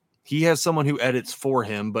 doesn't he? He has someone who edits for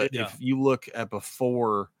him, but Yeah. if you look at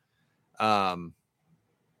before you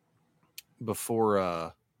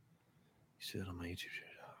see that on my YouTube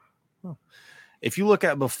channel. If you look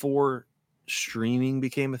at before streaming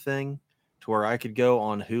became a thing, to where I could go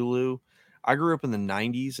on Hulu. I grew up in the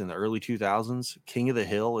 90s and the early 2000s. King of the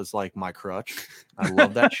Hill is like my crutch. I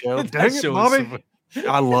love that show. Dang it, show is Bobby.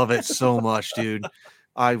 I love it so much, dude.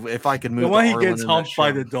 If I could move The one to he Arlen gets in that humped by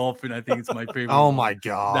show. the dolphin, I think it's my favorite. Oh one. my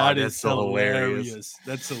god, That that's is so hilarious.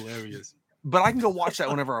 That's hilarious. But I can go watch that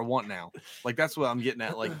whenever I want now. Like that's what I'm getting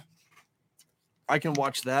at. Like I can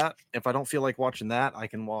watch that. If I don't feel like watching that, I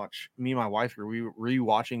can watch. Me and my wife are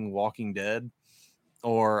rewatching Walking Dead,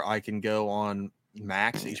 or I can go on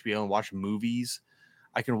Max HBO and watch movies.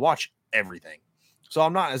 I can watch everything. So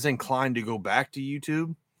I'm not as inclined to go back to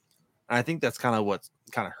YouTube. And I think that's kind of what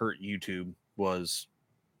kind of hurt YouTube was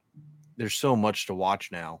there's so much to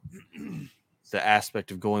watch now. The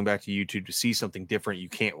aspect of going back to YouTube to see something different you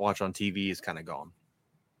can't watch on TV is kind of gone.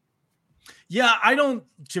 Yeah,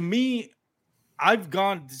 to me, I've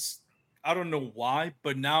gone I don't know why,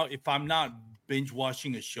 but now if I'm not binge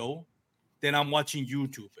watching a show, then I'm watching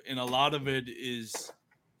YouTube. And a lot of it is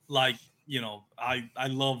like, you know, I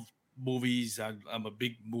love movies. I'm a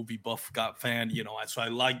big movie buff fan, you know, so I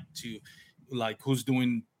like to who's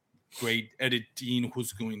doing great editing,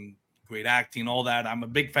 who's doing great acting, all that. I'm a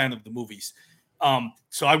big fan of the movies.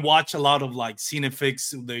 So I watch a lot of like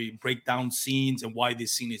Cinefix. They break down scenes and why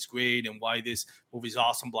this scene is great and why this movie is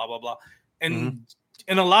awesome, blah blah blah, and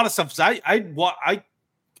a lot of stuff.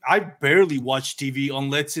 I barely watch TV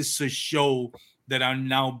unless it's a show that I'm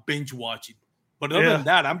now binge watching. But other than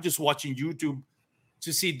that, I'm just watching YouTube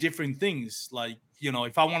to see different things. Like, you know,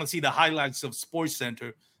 if I want to see the highlights of Sports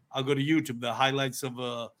Center, I'll go to YouTube. The highlights of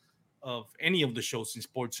any of the shows in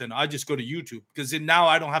Sports Center, I just go to YouTube because now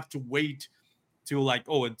I don't have to wait till like,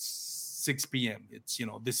 oh, it's 6 p.m. It's, you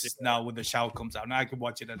know, this is now when the show comes out. Now I can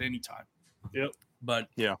watch it at any time. Yep. But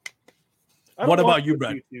yeah. What about you,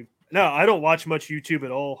 Brad? YouTube. No, I don't watch much YouTube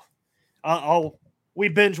at all. We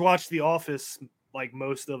binge watch The Office like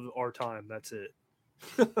most of our time. That's it.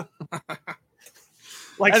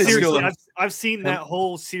 Like That is seriously, still- I've seen that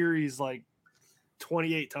whole series like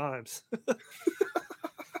 28 times.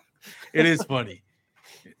 It is funny.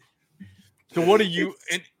 So what are you?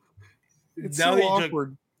 It's now so that you took-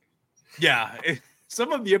 awkward.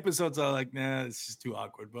 Some of the episodes are like, nah, it's just too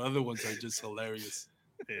awkward. But other ones are just hilarious.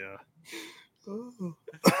 Yeah.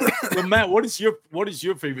 Well, Matt, what is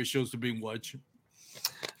your favorite shows to binge watch?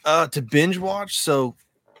 To binge watch, so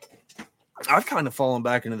I've kind of fallen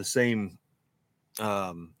back into the same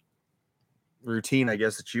routine, I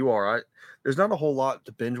guess, that you are. There's not a whole lot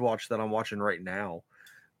to binge watch that I'm watching right now,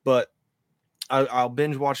 but I'll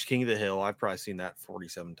binge watch King of the Hill. I've probably seen that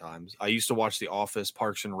 47 times. I used to watch The Office,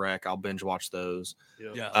 Parks and Rec. I'll binge watch those.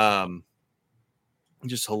 Yeah.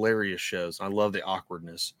 Just hilarious shows. I love the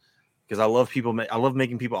awkwardness because I love I love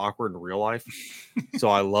making people awkward in real life. So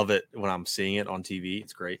I love it when I'm seeing it on TV.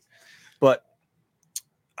 It's great. But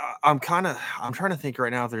I'm trying to think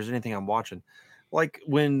right now if there's anything I'm watching. Like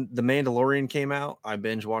when The Mandalorian came out, I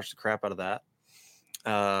binge watched the crap out of that.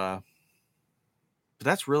 But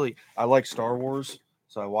that's really, I like Star Wars,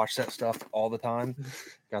 so I watch that stuff all the time.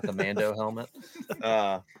 Got the Mando helmet.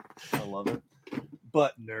 I love it.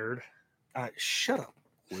 But Nerd. shut up,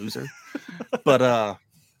 loser. But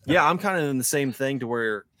yeah, I'm kind of in the same thing to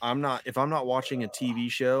where if I'm not watching a TV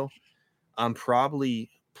show, I'm probably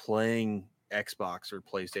playing Xbox or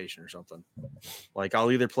PlayStation or something. Like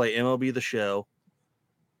I'll either play MLB The Show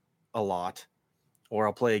a lot, or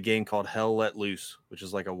I'll play a game called Hell Let Loose, which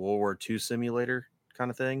is like a World War II simulator kind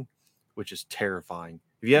of thing, which is terrifying.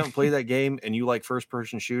 If you haven't played that game and you like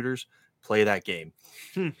first-person shooters, play that game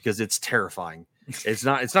Hmm. because it's terrifying. It's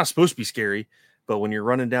not supposed to be scary, but when you're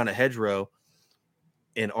running down a hedgerow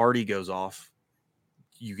and Artie goes off,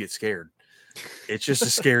 you get scared. It's just a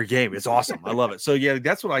scary game. It's awesome. I love it. So yeah,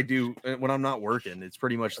 that's what I do when I'm not working. It's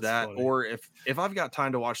pretty much that. Funny. Or if I've got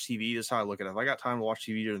time to watch TV, that's how I look at it. If I got time to watch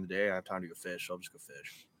TV during the day, I have time to go fish. I'll just go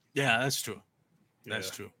fish. Yeah, that's true. That's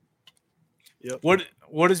Yeah. true. Yep.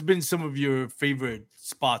 What has been some of your favorite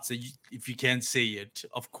spots that if you can't say it,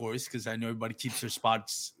 of course, because I know everybody keeps their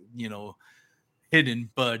spots, hidden.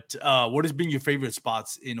 But what has been your favorite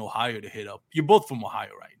spots in Ohio to hit up? You're both from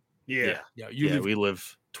Ohio, right? Yeah. We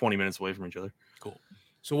live 20 minutes away from each other. Cool.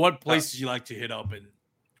 So what places you like to hit up, and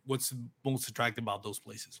what's most attractive about those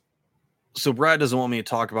places? So Brad doesn't want me to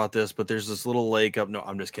talk about this, but there's this little lake up. No,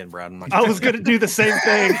 I'm just kidding, Brad. I was going to do the same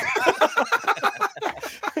thing.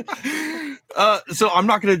 So I'm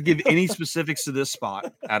not going to give any specifics to this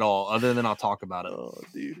spot at all, other than I'll talk about it. Oh,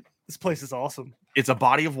 dude, this place is awesome. It's a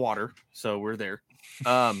body of water, so we're there.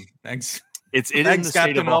 Thanks. It's in the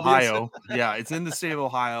state of Ohio. Yeah, it's in the state of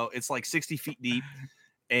Ohio. It's like 60 feet deep,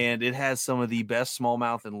 and it has some of the best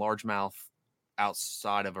smallmouth and largemouth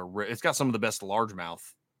outside of it's got some of the best largemouth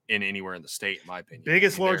in anywhere in the state, in my opinion.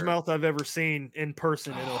 Biggest largemouth I've ever seen in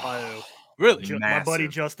person in Ohio. Really? My buddy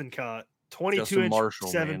Justin caught 22-inch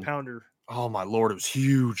 7-pounder. Oh my Lord, it was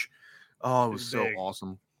huge. Oh, it was so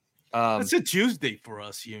awesome. It's a Tuesday for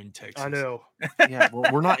us here in Texas. I know. Yeah, well,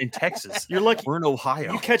 we're not in Texas. You're lucky. We're in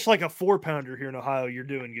Ohio. You catch like a 4-pounder here in Ohio, you're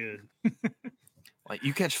doing good. Like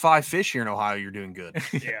you catch 5 fish here in Ohio, you're doing good.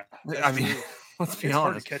 Yeah. I mean, let's be honest.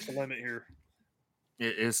 Hard to catch the limit here.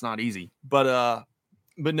 It's not easy. But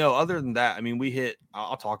no, other than that, I mean,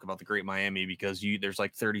 I'll talk about the Great Miami because there's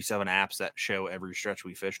like 37 apps that show every stretch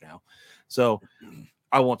we fish now. So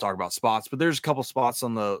I won't talk about spots, but there's a couple spots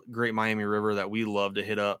on the Great Miami River that we love to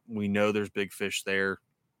hit up. We know there's big fish there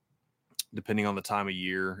depending on the time of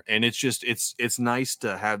year. And it's just, it's nice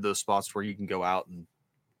to have those spots where you can go out and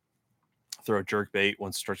throw a jerk bait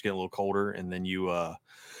once it starts getting a little colder. And then you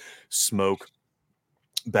smoke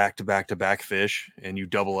back to back to back fish and you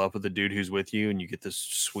double up with the dude who's with you and you get this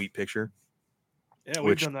sweet picture. Yeah,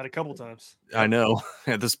 we've done that a couple times. I know.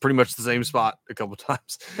 This is pretty much the same spot a couple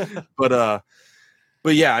times.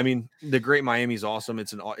 But yeah, I mean, the Great Miami is awesome.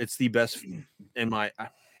 It's the best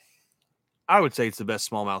I would say it's the best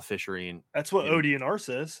smallmouth fishery that's what ODNR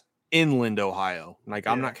says. Inland Ohio. Like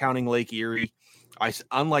I'm not counting Lake Erie.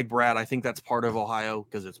 Unlike Brad, I think that's part of Ohio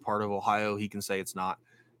because it's part of Ohio. He can say it's not.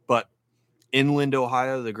 But inland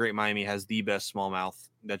Ohio, the Great Miami has the best smallmouth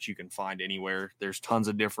that you can find anywhere. There's tons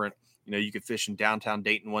of different, you could fish in downtown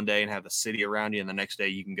Dayton one day and have the city around you. And the next day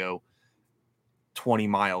you can go 20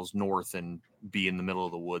 miles north and be in the middle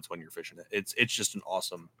of the woods when you're fishing it. It's just an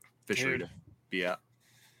awesome fishery to be at.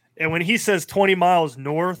 And when he says 20 miles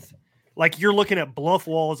north, like you're looking at bluff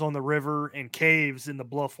walls on the river and caves in the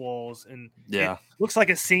bluff walls. And it looks like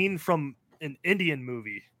a scene from an Indian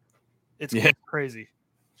movie. It's crazy.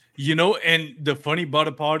 And the funny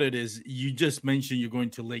part it is you just mentioned you're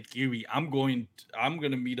going to Lake Erie. I'm going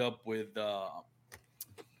to meet up with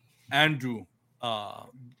Andrew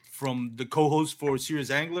from the co-host for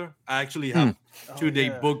Serious Angler. I actually have a 2-day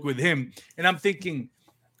book with him. And I'm thinking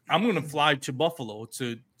I'm going to fly to Buffalo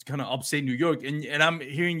to kind of upstate New York. And I'm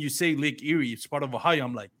hearing you say Lake Erie, it's part of Ohio.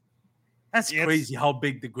 I'm like, that's crazy how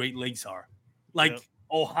big the Great Lakes are. Like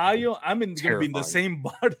Ohio, I'm going to be in the same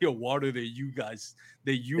body of water that you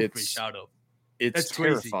fish out of. That's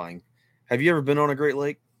terrifying. Crazy. Have you ever been on a Great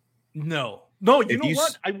Lake? No. You know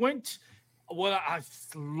what? I went a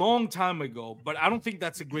long time ago, but I don't think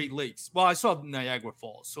that's a Great Lakes. Well, I saw Niagara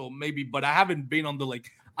Falls, so maybe, but I haven't been on the lake.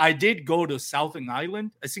 I did go to Southern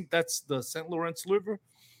Island. I think that's the St. Lawrence River.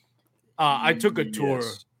 I took a tour.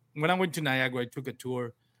 When I went to Niagara, I took a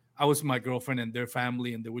tour. I was with my girlfriend and their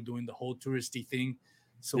family, and they were doing the whole touristy thing.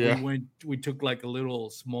 So we took like a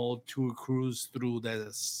little small tour cruise through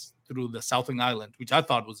the Southern Island, which I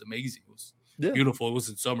thought was amazing. It was beautiful. It was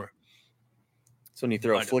in summer. So when you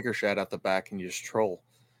throw a flicker shad out the back and you just troll.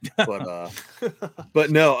 But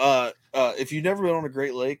no, if you've never been on a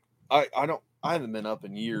Great Lake, I haven't been up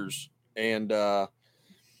in years. And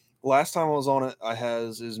last time I was on it,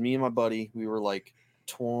 is me and my buddy. We were like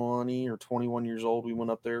 20 or 21 years old. We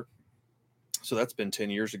went up there. So that's been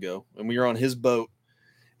 10 years ago. And we were on his boat.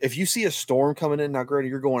 If you see a storm coming in, now granted,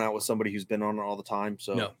 you're going out with somebody who's been on it all the time,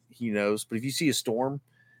 so he knows. But if you see a storm,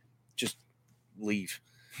 just leave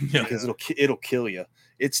because it'll kill you.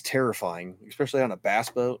 It's terrifying, especially on a bass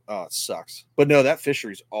boat. Oh, it sucks. But no, that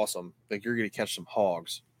fishery's awesome. Like you're going to catch some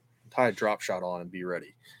hogs, tie a drop shot on, and be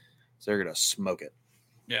ready. So they're going to smoke it.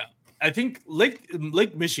 Yeah, I think Lake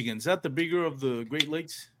Michigan, is that the bigger of the Great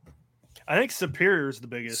Lakes? I think Superior's the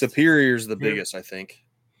biggest. Superior's the biggest, I think.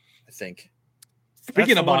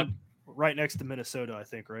 Speaking about right next to Minnesota, I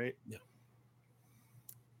think, right? Yeah.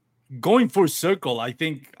 Going full circle, I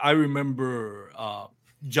think I remember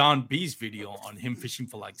John B's video on him fishing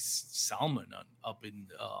for like salmon up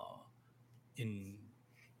in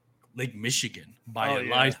Lake Michigan by a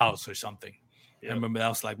lighthouse or something. Yep. I remember that. I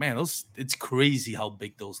was like, man, it's crazy how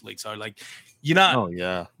big those lakes are. Like,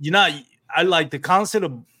 I like the concept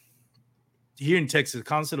of here in Texas, the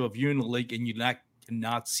concept of you're in a lake and you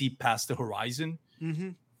cannot see past the horizon. Mm-hmm.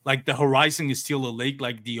 Like the horizon is still a lake,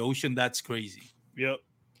 like the ocean. That's crazy. Yep.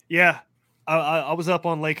 Yeah. I was up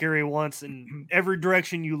on Lake Erie once, and every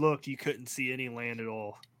direction you looked, you couldn't see any land at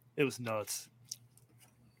all. It was nuts.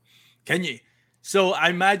 Can you? So I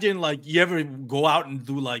imagine like you ever go out and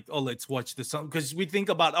do like, oh, let's watch the sun, because we think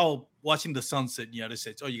about watching the sunset in the United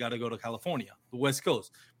States. Oh, you got to go to California, the West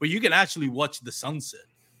Coast, but you can actually watch the sunset.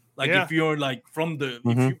 Like if you're like from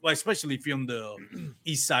especially if you're on the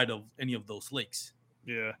east side of any of those lakes.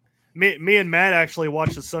 Yeah, me and Matt actually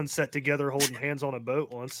watched the sunset together, holding hands on a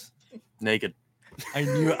boat once. Naked. I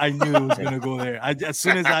knew it was gonna go there. As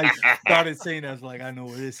soon as I started saying, I was like, I know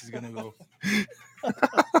where this is gonna go.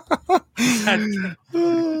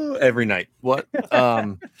 Every night. What?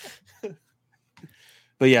 But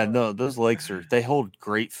yeah, no, those lakes they hold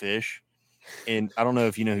great fish. And I don't know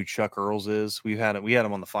if you know who Chuck Earls is. We had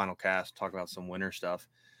him on the final cast talk about some winter stuff.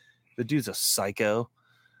 The dude's a psycho.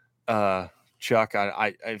 Chuck,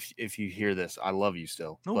 if you hear this, I love you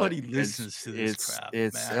still. Nobody listens to this crap.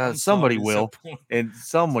 It's somebody will, and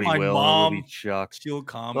somebody will. Mom, it'll be Chuck. She'll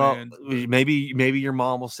comment. Well, maybe your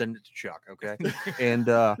mom will send it to Chuck. Okay, and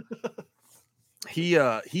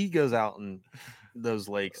he goes out in those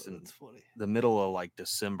lakes in the middle of like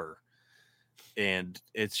December, and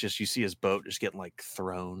it's just you see his boat just getting like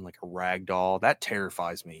thrown like a rag doll. That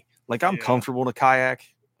terrifies me. Like I'm comfortable to kayak.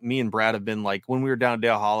 Me and Brad have been like, when we were down at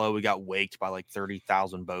Dale Hollow, we got waked by like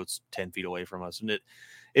 30,000 boats 10 feet away from us. And it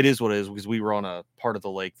is what it is, because we were on a part of the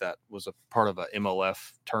lake that was a part of a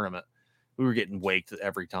MLF tournament. We were getting waked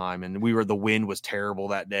every time, and the wind was terrible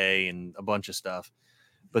that day and a bunch of stuff.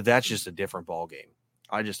 But that's just a different ball game.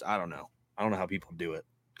 I don't know. I don't know how people do it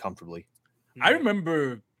comfortably. I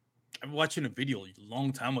remember watching a video a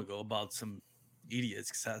long time ago about some idiots,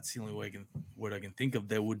 because that's the only word I can think of,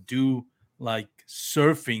 that would do like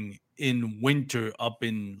surfing in winter up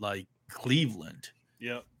in like Cleveland.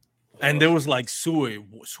 Yep. And there was like sewer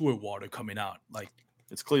water coming out. Like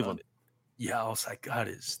it's Cleveland. I was like, God,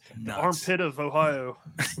 is nuts. The armpit of Ohio.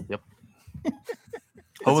 Yep.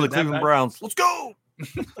 Home of the Cleveland Browns. Let's go.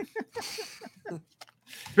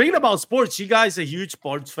 Speaking about sports, you guys are huge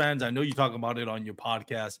sports fans. I know you talk about it on your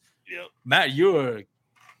podcast. Yep. Matt, you're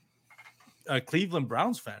a Cleveland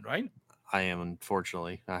Browns fan, right? I am,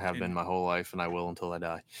 unfortunately. I have been my whole life, and I will until I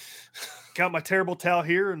die. Got my terrible towel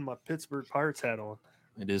here and my Pittsburgh Pirates hat on.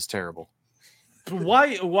 It is terrible.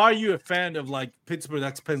 Why are you a fan of like Pittsburgh?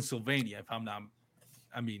 That's Pennsylvania. If I'm not,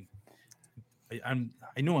 I mean,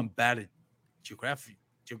 I know I'm bad at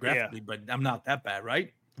geographically, but I'm not that bad,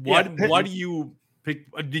 right? Why do you pick?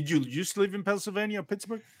 Did you used to live in Pennsylvania or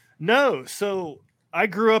Pittsburgh? No, so I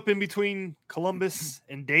grew up in between Columbus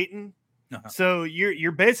and Dayton. Uh-huh. So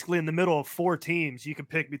you're basically in the middle of four teams. You can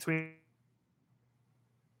pick between.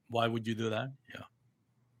 Why would you do that? Yeah.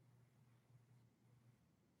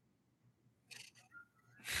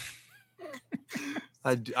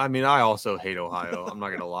 I mean, I also hate Ohio. I'm not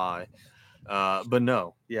gonna lie, but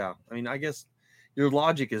no, yeah. I mean, I guess your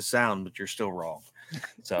logic is sound, but you're still wrong.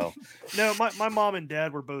 So no, my mom and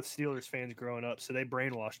dad were both Steelers fans growing up, so they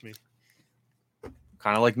brainwashed me.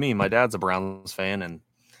 Kind of like me. My dad's a Browns fan, and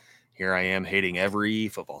here I am hating every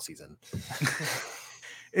football season.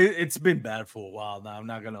 It's been bad for a while now. I'm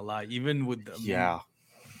not gonna lie. Even with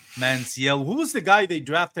Manciel, who was the guy they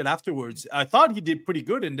drafted afterwards? I thought he did pretty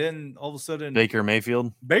good, and then all of a sudden, Baker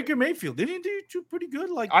Mayfield didn't he do pretty good?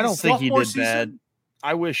 Like I don't think he did bad.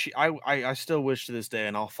 I still wish to this day,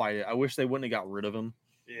 and I'll fight it. I wish they wouldn't have got rid of him.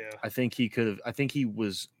 Yeah, I think he could have. I think he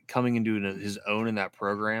was coming into his own in that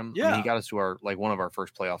program. Yeah, I mean, he got us to one of our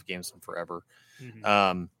first playoff games in forever.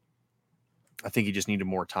 Mm-hmm. I think he just needed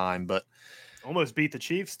more time, but almost beat the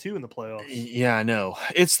Chiefs too in the playoffs. Yeah, I know.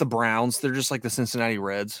 It's the Browns. They're just like the Cincinnati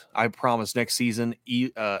Reds. I promise next season,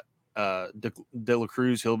 De La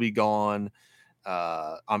Cruz, he'll be gone.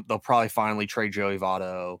 They'll probably finally trade Joey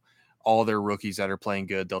Votto. All their rookies that are playing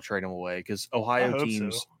good, they'll trade them away, because Ohio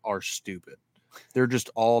teams are stupid. They're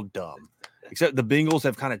just all dumb. Except the Bengals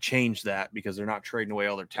have kind of changed that, because they're not trading away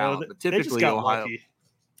all their talent. But typically, Ohio. Lucky.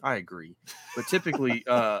 I agree, but typically,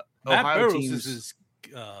 Matt Ohio Burrows teams is his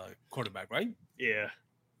quarterback, right? Yeah.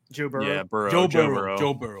 Joe Burrow. Yeah, Burrow. Joe Joe Burrow. Burrow.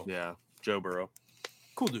 Joe Burrow. Yeah, Joe Burrow.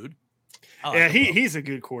 Cool dude. Yeah, he's a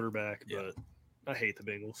good quarterback, Yeah. but I hate the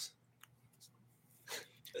Bengals.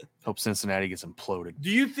 Hope Cincinnati gets imploded. Do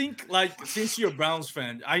you think, like, since you're a Browns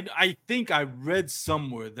fan, I think I read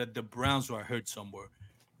somewhere that the Browns, or I heard somewhere,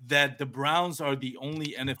 that the Browns are the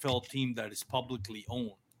only NFL team that is publicly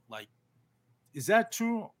owned. Like, is that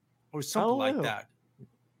true or something like know. that?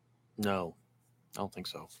 No, I don't think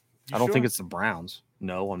so. You I don't think sure? it's the Browns.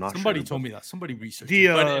 No, I'm not Somebody sure. told me that. Somebody researched The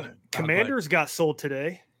it. But, Commanders got sold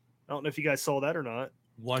today. I don't know if you guys saw that or not.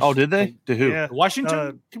 Oh, did they? To who? Yeah.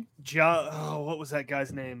 Washington? What was that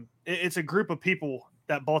guy's name? It's a group of people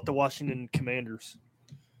that bought the Washington Commanders.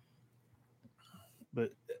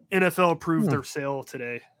 But NFL approved their sale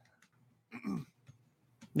today.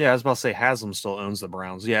 Yeah, I was about to say Haslam still owns the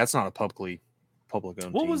Browns. Yeah, it's not a public owned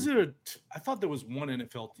team. What was it? I thought there was one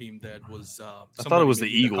NFL team that was. I thought it was the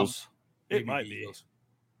Eagles. It might be.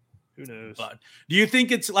 Who knows? But do you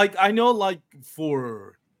think it's like, I know, like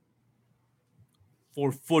for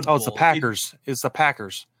football? Oh, it's the Packers. It's the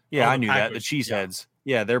Packers. Yeah, I knew that. The Packers, Cheeseheads.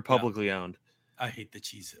 Yeah, they're publicly owned. I hate the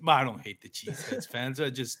Cheeseheads. But I don't hate the Cheeseheads fans.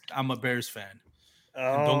 I'm a Bears fan. And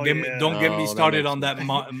Oh, don't get me Oh, started that on that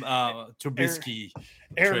Trubisky.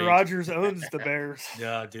 Aaron trade. Rodgers owns the Bears.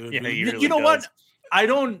 Yeah, dude. Yeah, he you really know what? does. I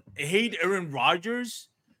don't hate Aaron Rodgers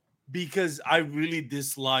because I really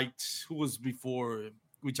disliked who was before,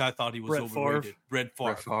 which I thought he was Brett overrated. Brett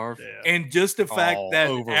Favre. Brett Favre. Yeah. And just the fact that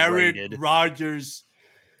overrated. Aaron Rodgers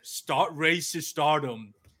race to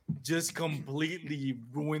stardom just completely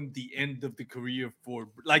ruined the end of the career for,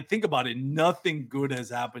 like, think about it. Nothing good has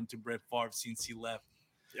happened to Brett Favre since he left.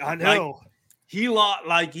 I know. He lost,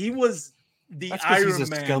 like, he was the That's 'cause Iron he's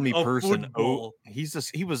a Man scummy of person. football.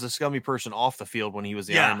 He was a scummy person off the field when he was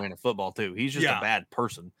the Yeah. Iron Man of football too. He's just Yeah. a bad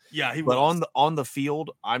person. Yeah, he But was. on the field,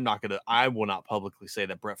 I will not publicly say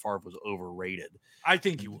that Brett Favre was overrated. I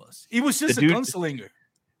think he was. He was just The a dude- gunslinger.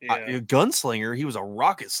 Yeah. A gunslinger. He was a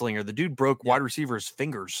rocket slinger. The dude broke wide receivers'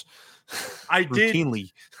 fingers. I did.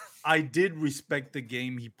 routinely. I did respect the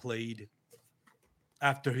game he played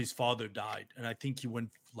after his father died, and I think he went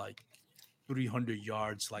like 300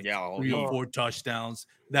 yards, like Yeah, 3 or 4 touchdowns.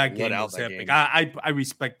 That Let game out was that epic. game. I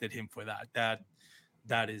respected him for that.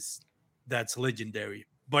 That's legendary.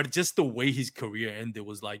 But just the way his career ended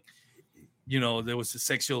was like, you know, there was a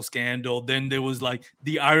sexual scandal. Then there was like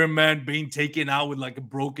the Iron Man being taken out with like a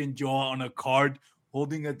broken jaw on a cart,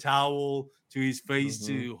 holding a towel to his face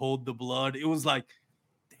to hold the blood. It was like,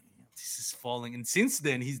 damn, this is falling. And since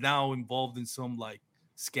then, he's now involved in some like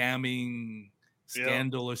scamming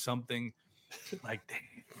scandal or something. Like,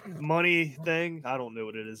 damn, Money thing. I don't know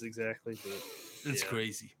what it is exactly, but it's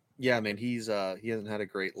crazy. Yeah, man, he hasn't had a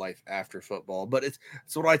great life after football. But it's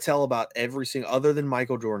what I tell about every single, other than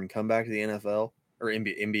Michael Jordan, come back to the NFL or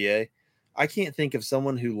NBA. I can't think of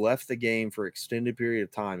someone who left the game for extended period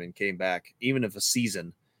of time and came back, even if a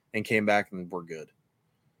season, and came back and were good.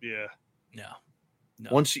 yeah.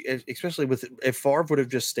 No. Especially if Favre would have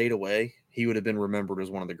just stayed away, he would have been remembered as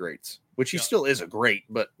one of the greats, which he still is a great.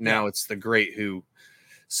 But now it's the great who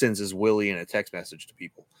sends his Willie in a text message to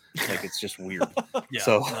people. Like, it's just weird. Yeah,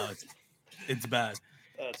 So no, it's bad.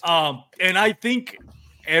 That's And I think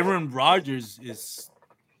Aaron Rodgers is,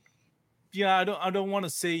 I don't want to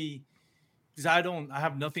say, because I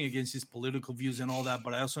have nothing against his political views and all that,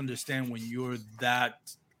 but I also understand when you're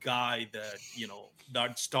that guy that, you know,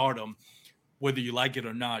 that stardom, whether you like it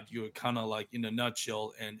or not, you're kind of like in a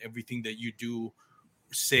nutshell, and everything that you do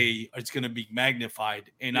say it's going to be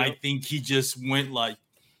magnified. And I think he just went like,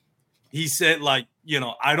 he said, like, you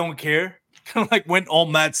know, I don't care. Kind of like went all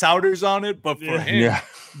Matt Souders on it. But for him,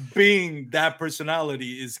 being that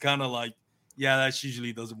personality is kind of like, that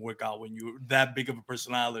usually doesn't work out when you're that big of a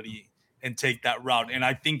personality and take that route. And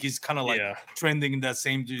I think he's kind of like trending in that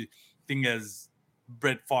same thing as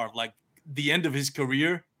Brett Favre. Like, the end of his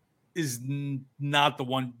career is not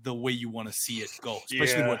the way you want to see it go,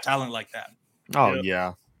 especially with talent like that. Oh,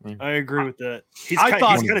 yeah. I agree with that. He's I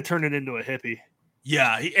thought- kind of turned it into a hippie.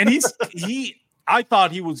 Yeah, I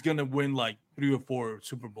thought he was gonna win like 3 or 4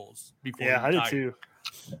 Super Bowls before. Yeah, he I did died. too.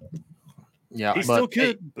 Yeah, He still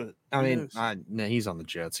could, but I who mean, knows? no, he's on the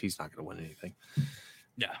Jets. He's not going to win anything.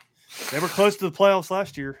 Yeah, They were close to the playoffs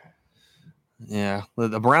last year. Yeah,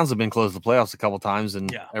 the Browns have been close to the playoffs a couple times,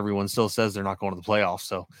 and Yeah. everyone still says they're not going to the playoffs.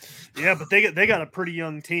 So Yeah, but they got a pretty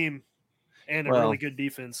young team and a really good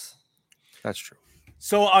defense. that's true.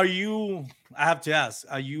 So I have to ask,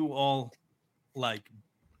 are you all like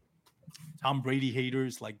Tom Brady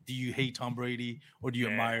haters? Like, do you hate Tom Brady or do you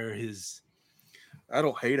admire his? I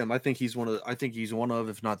don't hate him. I think he's one of,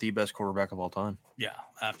 if not the best quarterback of all time. Yeah,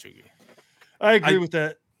 I have to agree. I agree with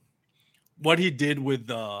that. what he did with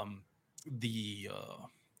the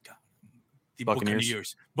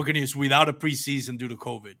Buccaneers without a preseason due to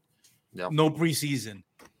COVID. Yep. No preseason.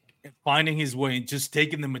 And finding his way and just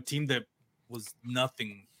taking them a team that was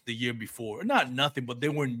nothing the year before. Not nothing, but they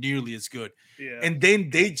weren't nearly as good. Yeah. And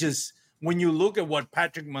then they just, when you look at what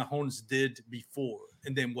Patrick Mahomes did before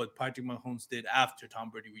and then what Patrick Mahomes did after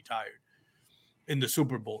Tom Brady retired in the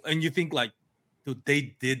Super Bowl, and you think like, dude,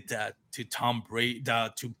 they did that to Tom Brady,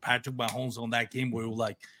 to Patrick Mahomes on that game where it was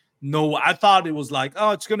like, no, I thought it was like,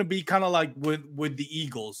 oh, it's gonna be kind of like with the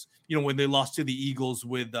Eagles, when they lost to the Eagles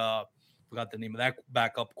with forgot the name of that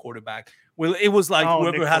backup quarterback. Well, it was like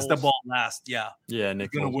whoever Nick has the Foles. ball last, Yeah,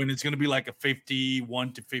 Nick is gonna Foles. win. It's gonna be like a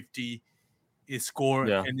 51-50 score,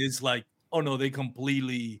 Yeah. and it's like, oh no, they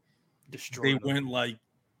completely Destroyed them. went like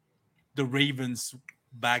the Ravens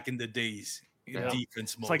back in the days in Yeah.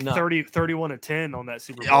 defense mode. It's like 31-10 on that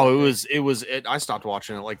Super Bowl. Oh, it. I stopped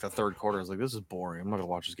watching it like the third quarter. I was like, this is boring. I'm not gonna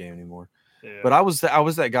watch this game anymore. Yeah. But I was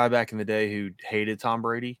that guy back in the day who hated Tom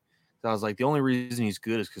Brady. So I was like, the only reason he's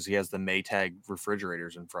good is because he has the Maytag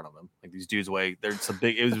refrigerators in front of him. Like these dudes weigh,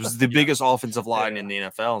 it was the biggest offensive line in the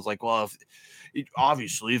NFL. It's like, well,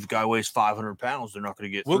 obviously if the guy weighs 500 pounds, they're not going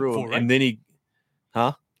to get through him. Right? And then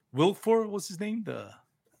Wilford was his name. The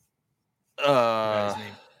guy's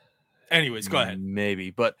name. Anyways, go ahead. Maybe,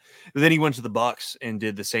 but then he went to the Bucs and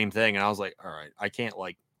did the same thing, and I was like, all right, I can't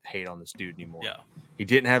like hate on this dude anymore. Yeah, he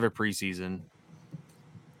didn't have a preseason.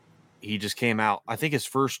 He just came out. I think his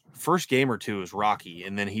first game or two was rocky,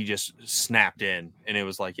 and then he just snapped in, and it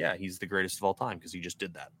was like, yeah, he's the greatest of all time because he just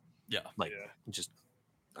did that. Yeah, just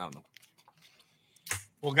I don't know.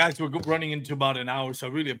 Well, guys, we're running into about an hour, so I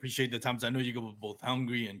really appreciate the times. I know you go both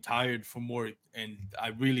hungry and tired for more, and I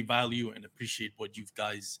really value and appreciate what you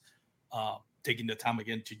guys taking the time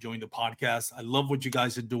again to join the podcast. I love what you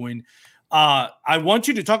guys are doing. I want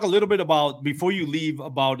you to talk a little bit about, before you leave,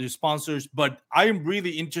 about your sponsors, but I am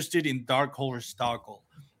really interested in Dark Horse Tackle.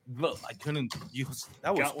 Look, I couldn't use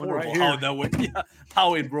that. Was horrible right how that went. Yeah,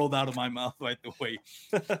 how it rolled out of my mouth right the way.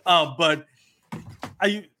 But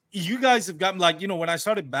you guys have gotten like, when I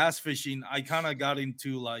started bass fishing, I kind of got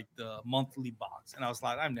into like the monthly box, and I was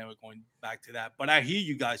like, I'm never going back to that. But I hear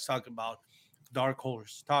you guys talk about Dark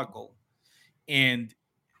Horse Tackle, and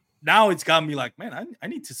now it's got me like, man, I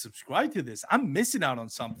need to subscribe to this. I'm missing out on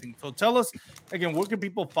something. So tell us again, where can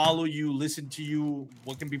people follow you, listen to you?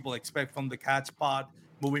 What can people expect from the Catch Pod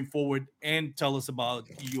moving forward? And tell us about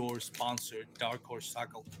your sponsor, Dark Horse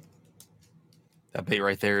Tackle. That bait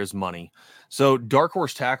right there is money. So Dark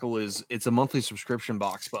Horse Tackle it's a monthly subscription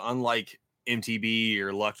box, but unlike MTB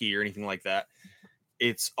or Lucky or anything like that,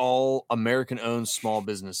 it's all American-owned small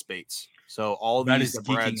business baits. So all that these is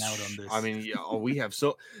geeking out on this. I mean, yeah, we have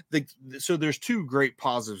so there's two great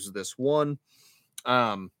positives of this. One,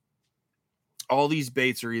 all these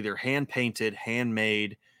baits are either hand painted,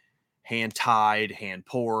 handmade, hand tied, hand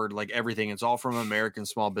poured, like everything. It's all from American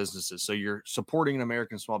small businesses. So you're supporting an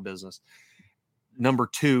American small business. Number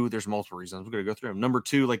two, there's multiple reasons. We're gonna go through them. Number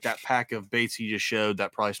two, like that pack of baits he just showed,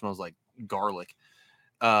 that probably smells like garlic.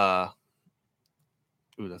 Ooh,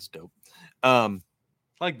 that's dope.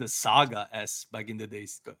 Like the Saga S back in the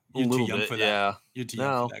days. You're too young for that. Yeah. You're too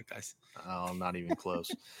young for that, guys. Oh, not even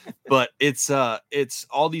close. But it's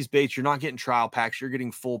all these baits. You're not getting trial packs. You're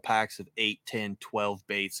getting full packs of 8, 10, 12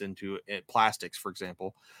 baits into plastics, for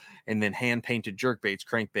example, and then hand painted jerk baits,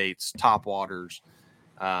 crank baits, top waters.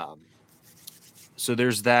 So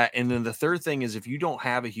there's that. And then the third thing is, if you don't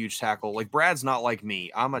have a huge tackle, like Brad's not like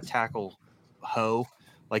me. I'm a tackle hoe.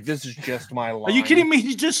 Like, this is just my line. Are you kidding me?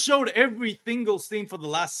 He just showed every single thing for the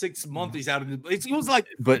last 6 months he's out of it. He was like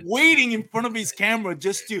waiting in front of his camera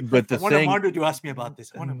just to. But the thing, wanted to ask me about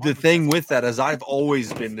this. The thing with that is, I've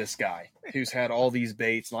always been this guy who's had all these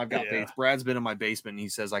baits, and I've got baits. Brad's been in my basement, and he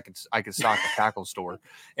says I can stock a tackle store,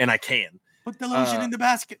 and I can. Put the lotion in the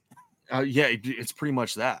basket. Yeah, it's pretty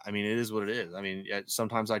much that. I mean, it is what it is. I mean,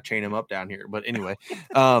 sometimes I chain him up down here, but anyway.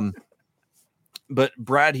 But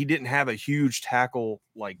Brad, he didn't have a huge tackle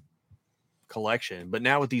like collection, but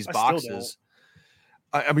now with these boxes,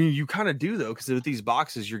 I mean, you kind of do though, because with these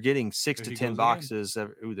boxes, you're getting 6 to 10 boxes.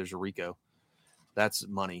 Ooh, there's a Rico. That's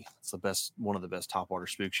money. It's one of the best topwater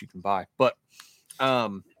spooks you can buy. But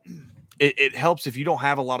it helps if you don't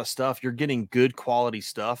have a lot of stuff. You're getting good quality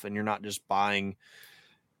stuff, and you're not just buying,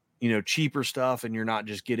 cheaper stuff, and you're not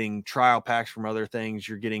just getting trial packs from other things.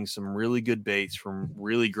 You're getting some really good baits from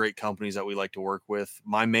really great companies that we like to work with.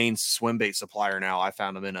 My main swim bait supplier now, I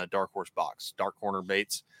found him in a Dark Horse box, Dark Corner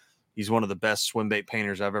Baits. He's one of the best swim bait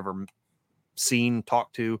painters I've ever seen,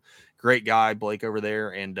 talked to. Great guy, Blake over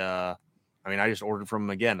there. And I mean, I just ordered from him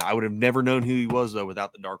again. I would have never known who he was though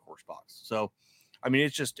without the Dark Horse box. So, I mean,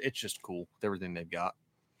 it's just cool with everything they've got.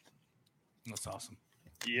 That's awesome.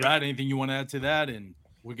 Yep. Brad, anything you want to add to that? And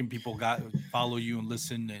where can people follow you and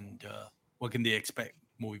listen? And what can they expect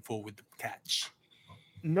moving forward with the catch?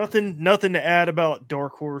 Nothing to add about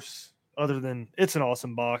Dark Horse other than it's an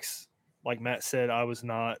awesome box. Like Matt said, I was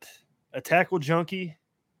not a tackle junkie,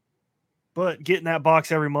 but getting that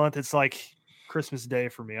box every month, it's like Christmas Day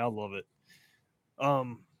for me. I love it.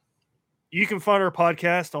 You can find our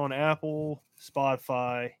podcast on Apple,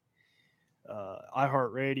 Spotify,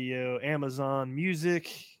 iHeartRadio, Amazon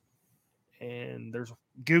Music, and there's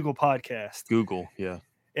Google Podcast. Google, yeah.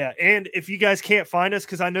 Yeah, and if you guys can't find us,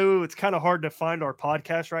 because I know it's kind of hard to find our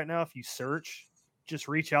podcast right now, if you search, just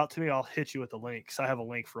reach out to me. I'll hit you with the link, because I have a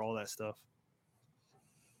link for all that stuff.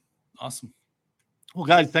 Awesome. Well,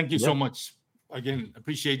 guys, thank you so much. Again,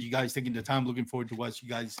 appreciate you guys taking the time. Looking forward to what you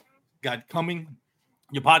guys got coming,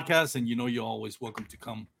 your podcast, and you're always welcome to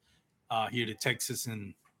come here to Texas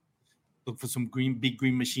and look for some big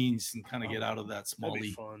green machines and kind of get out of that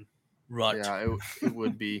smally rut. Yeah, it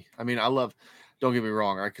would be. I mean, don't get me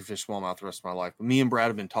wrong, I could fish smallmouth the rest of my life. But me and Brad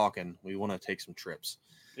have been talking. We want to take some trips.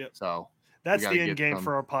 Yep. So that's the end game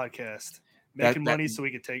for our podcast. Making money so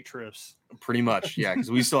we can take trips. Pretty much, yeah,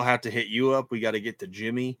 because we still have to hit you up. We got to get to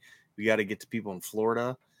Jimmy. We got to get to people in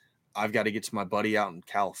Florida. I've got to get to my buddy out in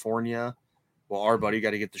California. Well, our buddy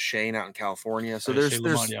got to get to Shane out in California. So there's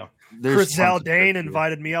Chris Zaldane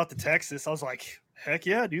invited me out to Texas. I was like, heck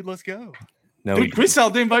yeah, dude, let's go. No, dude, Chris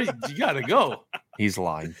Zaldane invited you. Got to go. He's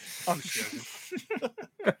lying. I'm joking.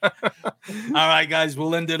 All right, guys,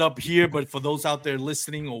 we'll end it up here. But for those out there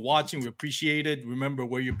listening or watching, we appreciate it. Remember,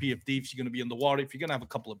 we're your PFD. If you're going to be in the water, if you're going to have a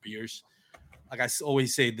couple of beers, like I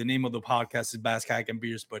always say, the name of the podcast is Bass Kayak and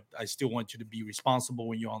Beers, but I still want you to be responsible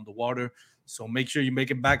when you're on the water. So make sure you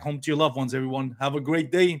make it back home to your loved ones, everyone. Have a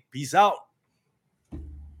great day. Peace out.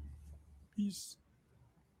 Peace.